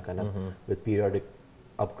the time, kind of with periodic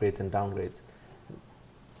upgrades and downgrades.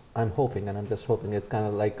 I'm hoping, and I'm just hoping, it's kind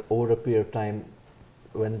of like over a period of time,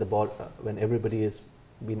 when everybody is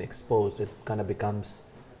being exposed, it kind of becomes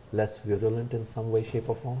less virulent in some way, shape,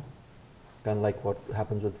 or form. Kind of like what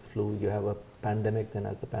happens with flu. You have a pandemic, then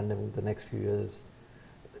as the pandemic, the next few years,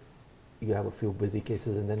 you have a few busy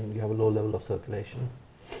cases, and then you have a low level of circulation.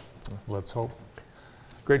 Let's hope.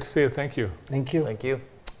 Great to see you. Thank you. Thank you. Thank you.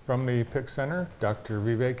 From the PIC Center, Dr.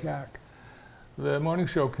 Vivek Kak. The morning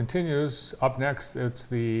show continues. Up next, it's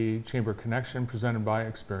the Chamber Connection presented by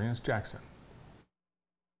Experience Jackson.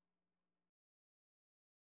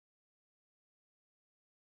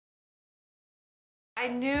 I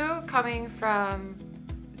knew coming from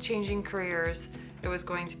changing careers, it was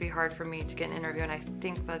going to be hard for me to get an interview, and I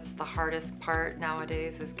think that's the hardest part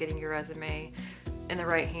nowadays, is getting your resume in the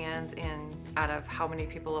right hands, and out of how many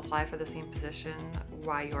people apply for the same position,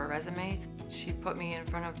 why your resume. She put me in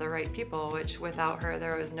front of the right people, which without her,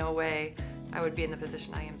 there was no way I would be in the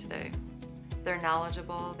position I am today. They're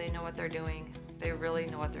knowledgeable, they know what they're doing, they really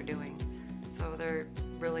know what they're doing, so they're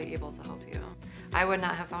really able to help you. I would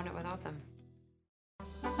not have found it without them.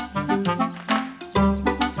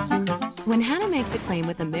 When Hannah makes a claim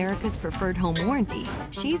with America's Preferred Home Warranty,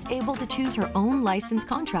 she's able to choose her own licensed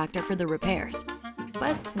contractor for the repairs.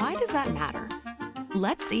 But why does that matter?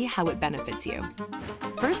 Let's see how it benefits you.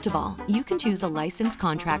 First of all, you can choose a licensed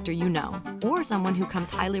contractor you know, or someone who comes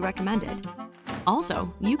highly recommended.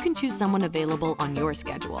 Also, you can choose someone available on your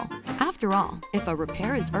schedule. After all, if a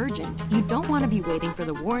repair is urgent, you don't want to be waiting for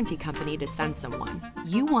the warranty company to send someone.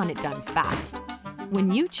 You want it done fast.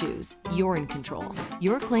 When you choose, you're in control.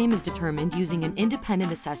 Your claim is determined using an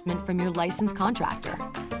independent assessment from your licensed contractor.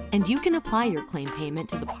 And you can apply your claim payment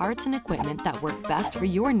to the parts and equipment that work best for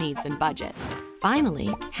your needs and budget.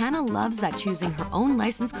 Finally, Hannah loves that choosing her own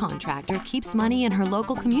licensed contractor keeps money in her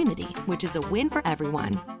local community, which is a win for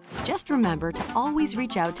everyone. Just remember to always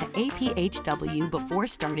reach out to APHW before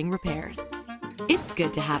starting repairs. It's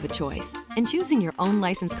good to have a choice, and choosing your own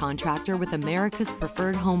licensed contractor with America's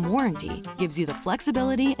Preferred Home Warranty gives you the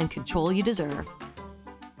flexibility and control you deserve.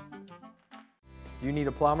 You need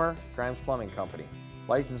a plumber? Grimes Plumbing Company.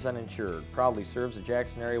 Licensed and insured, proudly serves the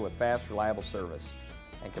Jackson area with fast, reliable service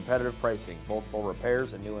and competitive pricing, both for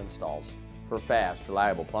repairs and new installs. For fast,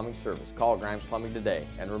 reliable plumbing service, call Grimes Plumbing today.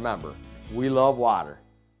 And remember, we love water.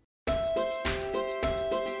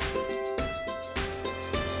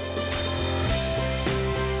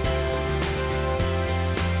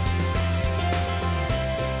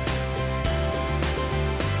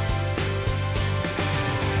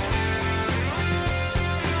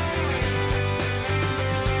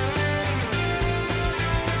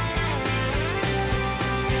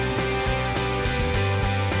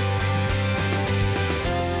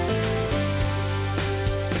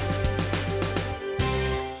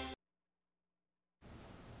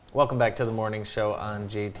 Welcome back to the morning show on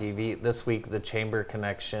JTV. This week, the Chamber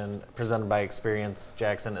Connection, presented by Experience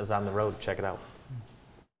Jackson, is on the road. Check it out.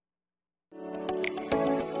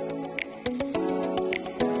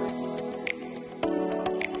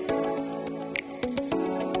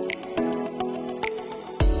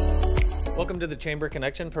 Welcome to the Chamber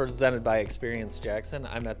Connection, presented by Experience Jackson.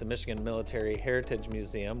 I'm at the Michigan Military Heritage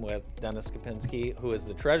Museum with Dennis Kopinski, who is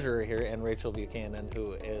the treasurer here, and Rachel Buchanan,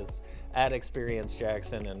 who is at Experience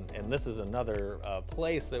Jackson. And this is another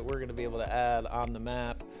place that we're going to be able to add on the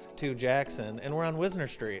map to Jackson. And we're on Wisner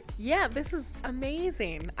Street. Yeah, this is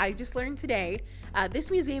amazing. I just learned today,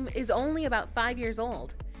 this museum is only about 5 years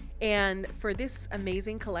old. And for this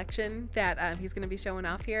amazing collection that he's going to be showing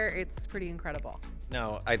off here, it's pretty incredible.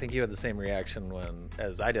 Now, I think you had the same reaction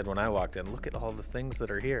as I did when I walked in. Look at all the things that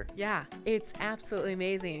are here. Yeah, it's absolutely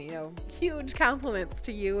amazing. You know, huge compliments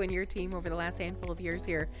to you and your team over the last handful of years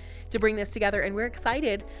here to bring this together. And we're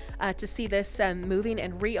excited to see this moving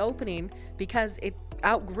and reopening because it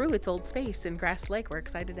outgrew its old space in Grass Lake. We're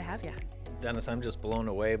excited to have you. Dennis, I'm just blown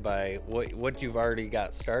away by what you've already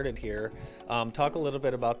got started here. Talk a little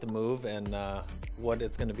bit about the move and what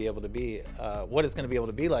it's going to be able to be,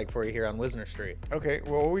 like for you here on Wisner Street. Okay,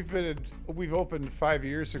 well, we've opened 5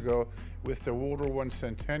 years ago with the World War I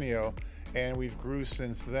Centennial, and we've grew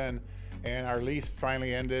since then. And our lease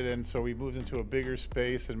finally ended, and so we moved into a bigger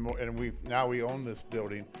space, and now we own this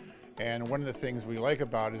building. And one of the things we like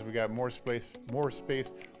about it is we got more space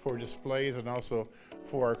for displays and also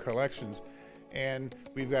for our collections. And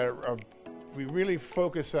we've got we really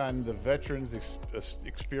focus on the veterans'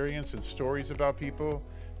 experience and stories about people,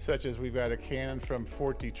 such as we've got a cannon from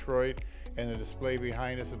Fort Detroit and the display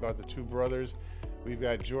behind us about the two brothers. We've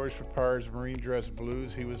got George Papar's Marine Dress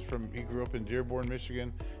Blues. He grew up in Dearborn,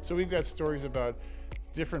 Michigan. So we've got stories about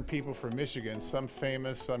different people from Michigan, some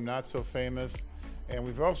famous, some not so famous. And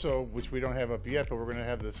we've also, which we don't have up yet, but we're going to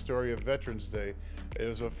have the story of Veterans Day. It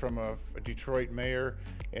was from a Detroit mayor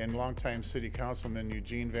and longtime city councilman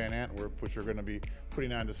Eugene Van Antwerp, which we're going to be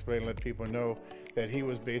putting on display and let people know that he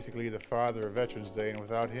was basically the father of Veterans Day, and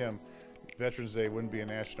without him, Veterans Day wouldn't be a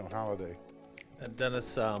national holiday.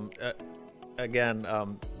 Dennis, again,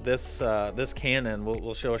 this cannon,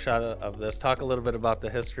 we'll show a shot of this. Talk a little bit about the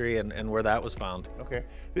history and where that was found. Okay,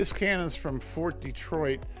 this cannon's from Fort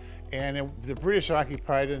Detroit. And the British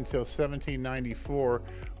occupied it until 1794,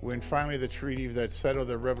 when finally the treaty that settled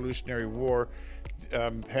the Revolutionary War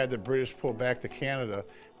had the British pull back to Canada.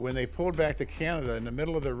 When they pulled back to Canada, in the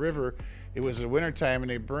middle of the river, it was the wintertime, and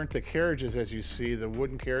they burnt the carriages, as you see, the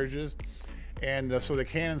wooden carriages. And so the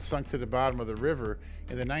cannon sunk to the bottom of the river.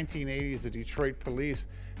 In the 1980s, the Detroit police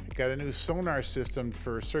got a new sonar system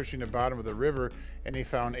for searching the bottom of the river, and they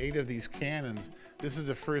found 8 of these cannons. This is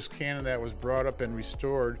the first cannon that was brought up and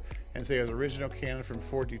restored, and so it was an original cannon from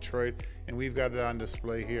Fort Detroit, and we've got it on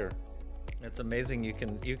display here. It's amazing. You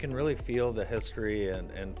can really feel the history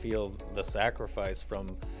and feel the sacrifice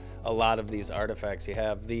from a lot of these artifacts. You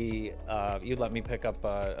have you let me pick up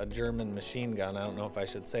a German machine gun. I don't know if I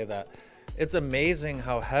should say that. It's amazing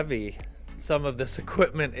how heavy some of this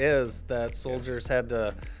equipment is that soldiers had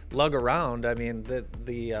to lug around. I mean,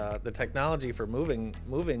 the technology for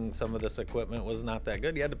moving some of this equipment was not that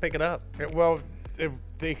good. You had to pick it up. Well,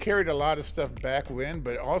 they carried a lot of stuff back when,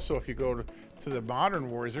 but also if you go to the modern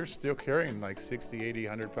wars, they're still carrying like 60, 80,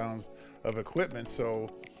 100 pounds of equipment. So,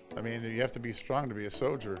 I mean, you have to be strong to be a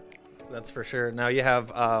soldier. That's for sure. Now you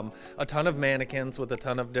have a ton of mannequins with a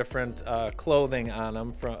ton of different clothing on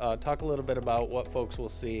them. Talk a little bit about what folks will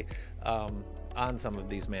see on some of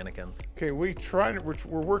these mannequins? Okay, we're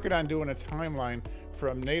working on doing a timeline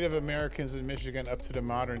from Native Americans in Michigan up to the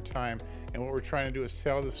modern time. And what we're trying to do is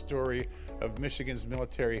tell the story of Michigan's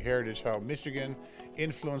military heritage, how Michigan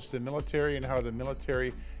influenced the military and how the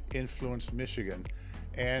military influenced Michigan.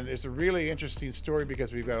 And it's a really interesting story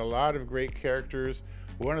because we've got a lot of great characters.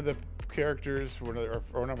 One of the characters,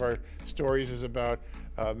 one of our stories is about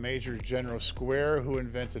Major General Square, who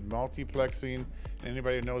invented multiplexing.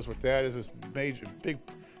 Anybody who knows what that is, it's big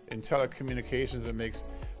in telecommunications that makes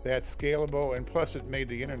that scalable, and plus it made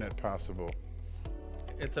the internet possible.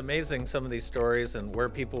 It's amazing, some of these stories and where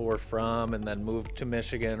people were from and then moved to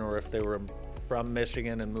Michigan, or if they were from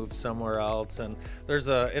Michigan and moved somewhere else. And there's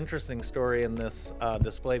an interesting story in this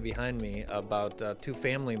display behind me about two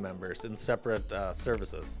family members in separate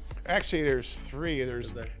services. Actually, there's three.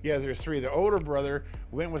 There's three. The older brother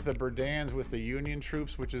went with the Burdans with the Union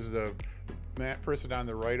troops, which is the person on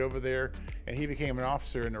the right over there, and he became an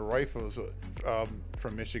officer in the Rifles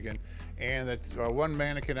from Michigan. And that one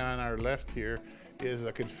mannequin on our left here is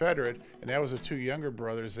a Confederate, and that was the two younger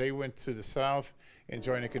brothers. They went to the South and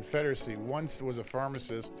joined the Confederacy. One was a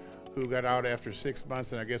pharmacist who got out after 6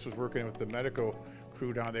 months and I guess was working with the medical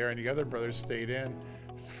crew down there, and the other brothers stayed in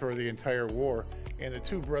for the entire war. And the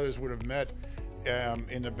two brothers would have met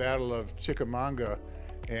in the Battle of Chickamauga,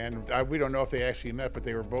 and we don't know if they actually met, but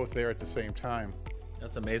they were both there at the same time.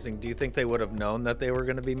 That's amazing. Do you think they would have known that they were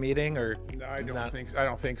going to be meeting, or? No, I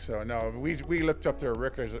don't think so. No, we looked up their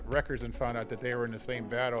records and found out that they were in the same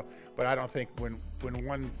battle, but I don't think when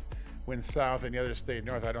one went south and the other stayed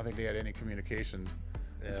north, I don't think they had any communications.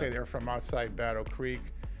 They say they're from outside Battle Creek,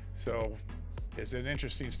 so it's an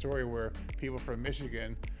interesting story where people from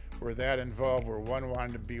Michigan were that involved, where one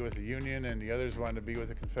wanted to be with the Union and the others wanted to be with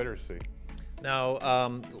the Confederacy.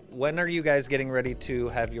 Now, when are you guys getting ready to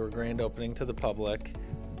have your grand opening to the public?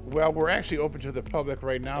 Well, we're actually open to the public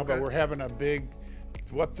right now, but we're having a big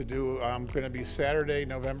what to do. Going to be Saturday,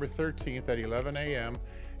 November 13th at 11 a.m.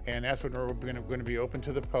 And that's when we're going to be open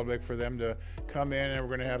to the public for them to come in, and we're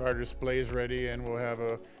going to have our displays ready, and we'll have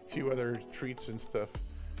a few other treats and stuff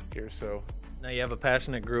here. So now you have a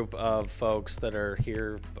passionate group of folks that are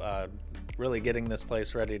here really getting this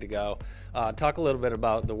place ready to go. Talk a little bit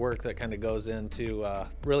about the work that kind of goes into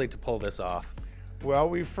really to pull this off.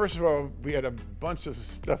 Well, first of all, we had a bunch of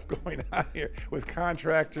stuff going on here with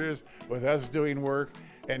contractors, with us doing work,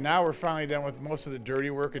 and now we're finally done with most of the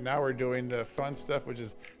dirty work, and now we're doing the fun stuff, which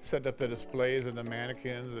is set up the displays and the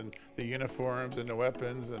mannequins and the uniforms and the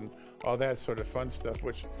weapons and all that sort of fun stuff,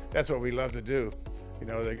 which that's what we love to do. You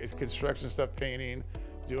know, the construction stuff, painting,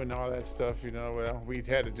 doing all that stuff, you know, well, we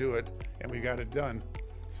had to do it, and we got it done,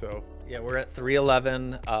 so. Yeah, we're at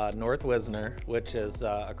 311 North Wisner, which is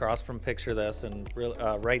across from Picture This and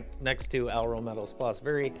right next to Alro Metals Plus.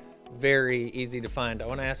 Very, very easy to find. I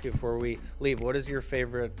want to ask you before we leave, what is your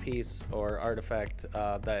favorite piece or artifact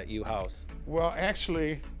that you house? Well,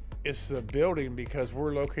 actually, it's the building, because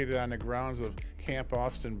we're located on the grounds of Camp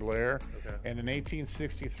Austin Blair. Okay. And in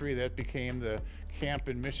 1863, that became the camp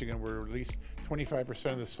in Michigan where at least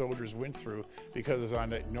 25% of the soldiers went through, because it was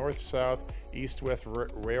on the north-south, east-west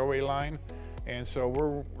railway line. And so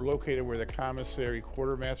we're located where the commissary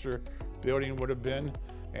quartermaster building would have been.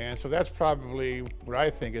 And so that's probably what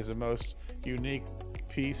I think is the most unique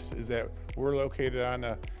piece, is that we're located on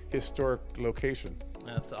a historic location.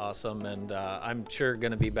 That's awesome, and I'm sure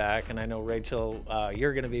going to be back, and I know Rachel,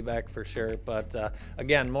 you're going to be back for sure, but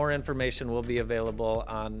again, more information will be available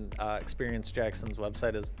on Experience Jackson's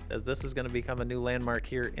website as this is going to become a new landmark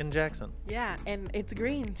here in Jackson. Yeah, and it's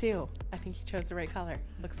green too. I think he chose the right color.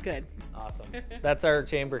 Looks good. Awesome. That's our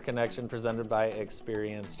Chamber Connection presented by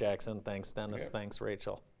Experience Jackson. Thanks, Dennis. Yeah. Thanks,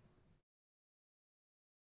 Rachel.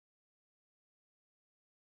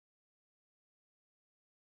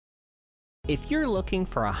 If you're looking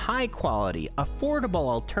for a high-quality, affordable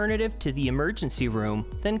alternative to the emergency room,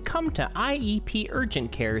 then come to IEP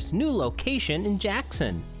Urgent Care's new location in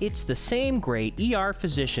Jackson. It's the same great ER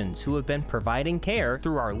physicians who have been providing care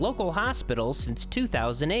through our local hospitals since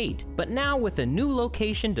 2008, but now with a new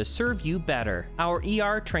location to serve you better. Our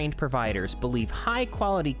ER-trained providers believe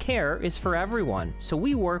high-quality care is for everyone, so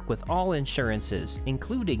we work with all insurances,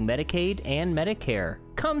 including Medicaid and Medicare.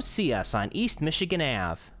 Come see us on East Michigan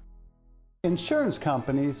Ave. Insurance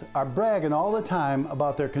companies are bragging all the time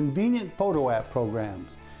about their convenient photo app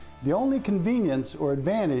programs. The only convenience or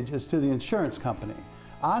advantage is to the insurance company.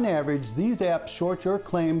 On average, these apps short your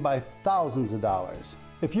claim by thousands of dollars.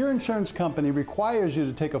 If your insurance company requires you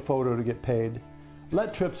to take a photo to get paid,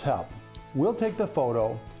 let Trips help. We'll take the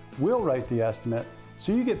photo, we'll write the estimate,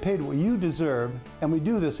 so you get paid what you deserve, and we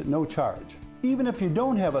do this at no charge. Even if you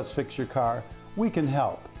don't have us fix your car, we can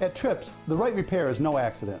help. At Trips, the right repair is no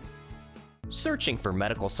accident. Searching for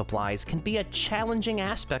medical supplies can be a challenging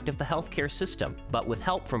aspect of the healthcare system, but with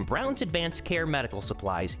help from Brown's Advanced Care Medical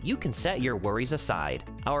Supplies, you can set your worries aside.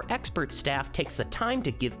 Our expert staff takes the time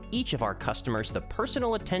to give each of our customers the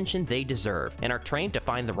personal attention they deserve and are trained to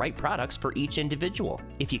find the right products for each individual.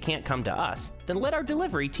 If you can't come to us, then let our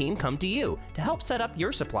delivery team come to you to help set up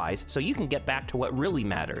your supplies so you can get back to what really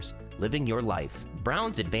matters, living your life.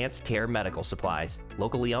 Brown's Advanced Care Medical Supplies.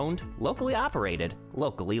 Locally owned, locally operated,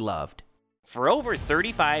 locally loved. For over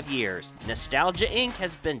 35 years, Nostalgia Inc.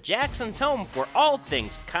 has been Jackson's home for all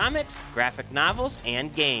things comics, graphic novels,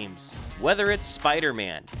 and games. Whether it's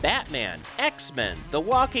Spider-Man, Batman, X-Men, The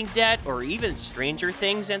Walking Dead, or even Stranger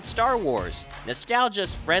Things and Star Wars,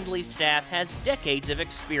 Nostalgia's friendly staff has decades of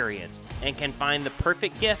experience and can find the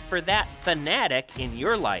perfect gift for that fanatic in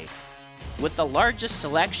your life. With the largest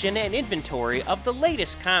selection and inventory of the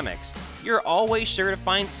latest comics, you're always sure to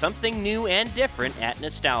find something new and different at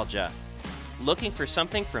Nostalgia. Looking for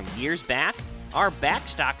something from years back? Our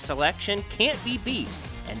backstock selection can't be beat.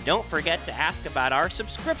 And don't forget to ask about our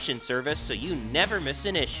subscription service so you never miss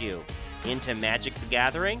an issue. Into Magic the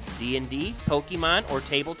Gathering, D&D, Pokemon, or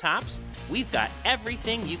tabletops? We've got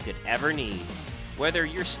everything you could ever need. Whether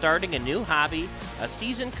you're starting a new hobby, a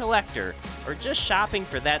seasoned collector, or just shopping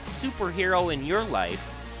for that superhero in your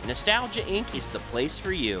life, Nostalgia Inc. is the place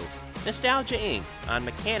for you. Nostalgia Inc. on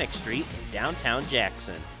Mechanic Street in downtown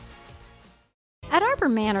Jackson. At Arbor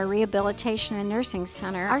Manor Rehabilitation and Nursing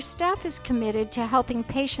Center, our staff is committed to helping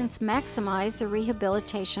patients maximize their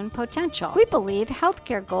rehabilitation potential. We believe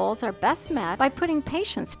healthcare goals are best met by putting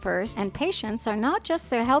patients first, and patients are not just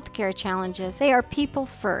their healthcare challenges, they are people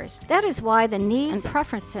first. That is why the needs and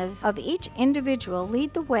preferences of each individual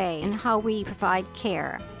lead the way in how we provide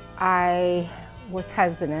care. I was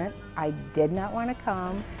hesitant. I did not want to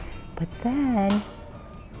come, but then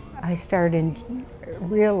I started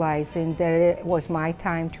realizing that it was my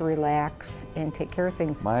time to relax and take care of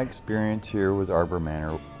things. My experience here with Arbor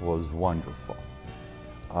Manor was wonderful.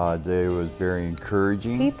 They was very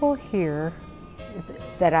encouraging. People here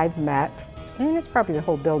that I've met, and it's probably the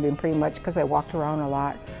whole building pretty much because I walked around a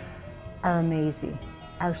lot, are amazing,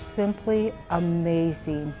 are simply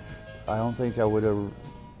amazing. I don't think I would have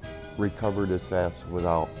recovered as fast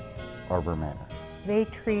without Arbor Manor. They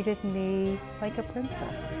treated me like a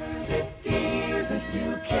princess.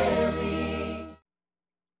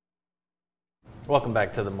 Welcome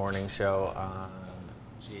back to the morning show on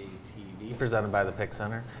JTV, presented by the PIC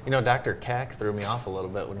Center. You know, Dr. Kack threw me off a little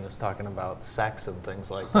bit when he was talking about sex and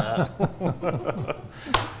things like that.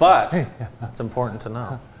 But it's important to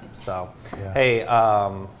know. So, Yeah.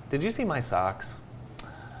 hey, did you see my socks?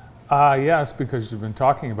 Yes, because you've been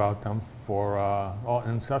talking about them for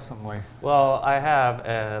incessantly. Well, I have,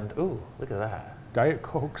 and ooh, look at that. Diet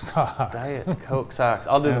Coke socks. Diet Coke socks.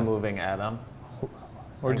 I'll do the moving, Adam.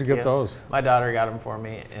 Where'd Thank you get those? My daughter got them for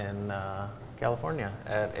me in California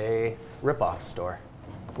at a rip-off store.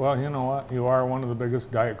 Well, you know what? You are one of the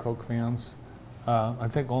biggest Diet Coke fans. I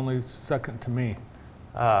think only second to me.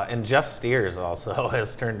 And Jeff Steers also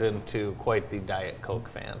has turned into quite the Diet Coke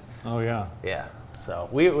fan. Oh, yeah. Yeah. So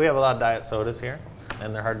we have a lot of diet sodas here,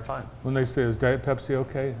 and they're hard to find. When they say, is Diet Pepsi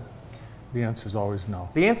okay? The answer is always no.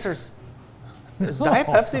 The answer's, is Diet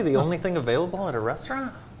Pepsi the only thing available at a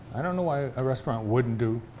restaurant? I don't know why a restaurant wouldn't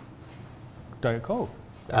do Diet Coke.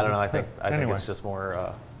 I don't know. I think Anyway. it's just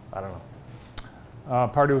more, I don't know.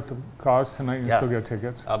 Party with the Cause tonight. You Yes. still get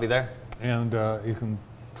tickets. I'll be there. And you can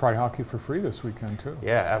try hockey for free this weekend, too.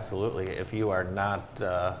 Yeah, absolutely. If you are not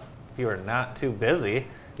too busy,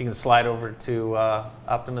 you can slide over to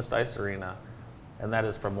Optimist Ice Arena. And that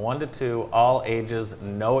is from 1 to 2, all ages,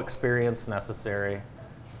 no experience necessary.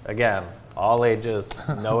 Again, all ages,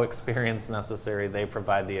 no experience necessary. They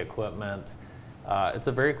provide the equipment. It's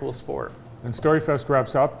a very cool sport. And StoryFest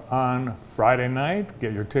wraps up on Friday night.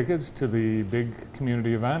 Get your tickets to the big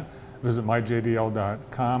community event. Visit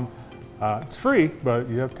myjdl.com. It's free, but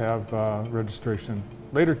you have to have registration.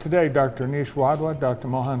 Later today, Dr. Anish Wadhwa, Dr.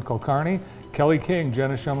 Mohan Kulkarni, Kelly King,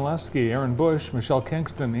 Jenna Shumlesky, Aaron Bush, Michelle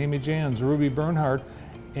Kingston, Amy Jans, Ruby Bernhardt,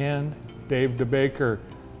 and Dave DeBaker.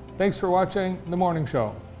 Thanks for watching The Morning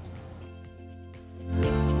Show.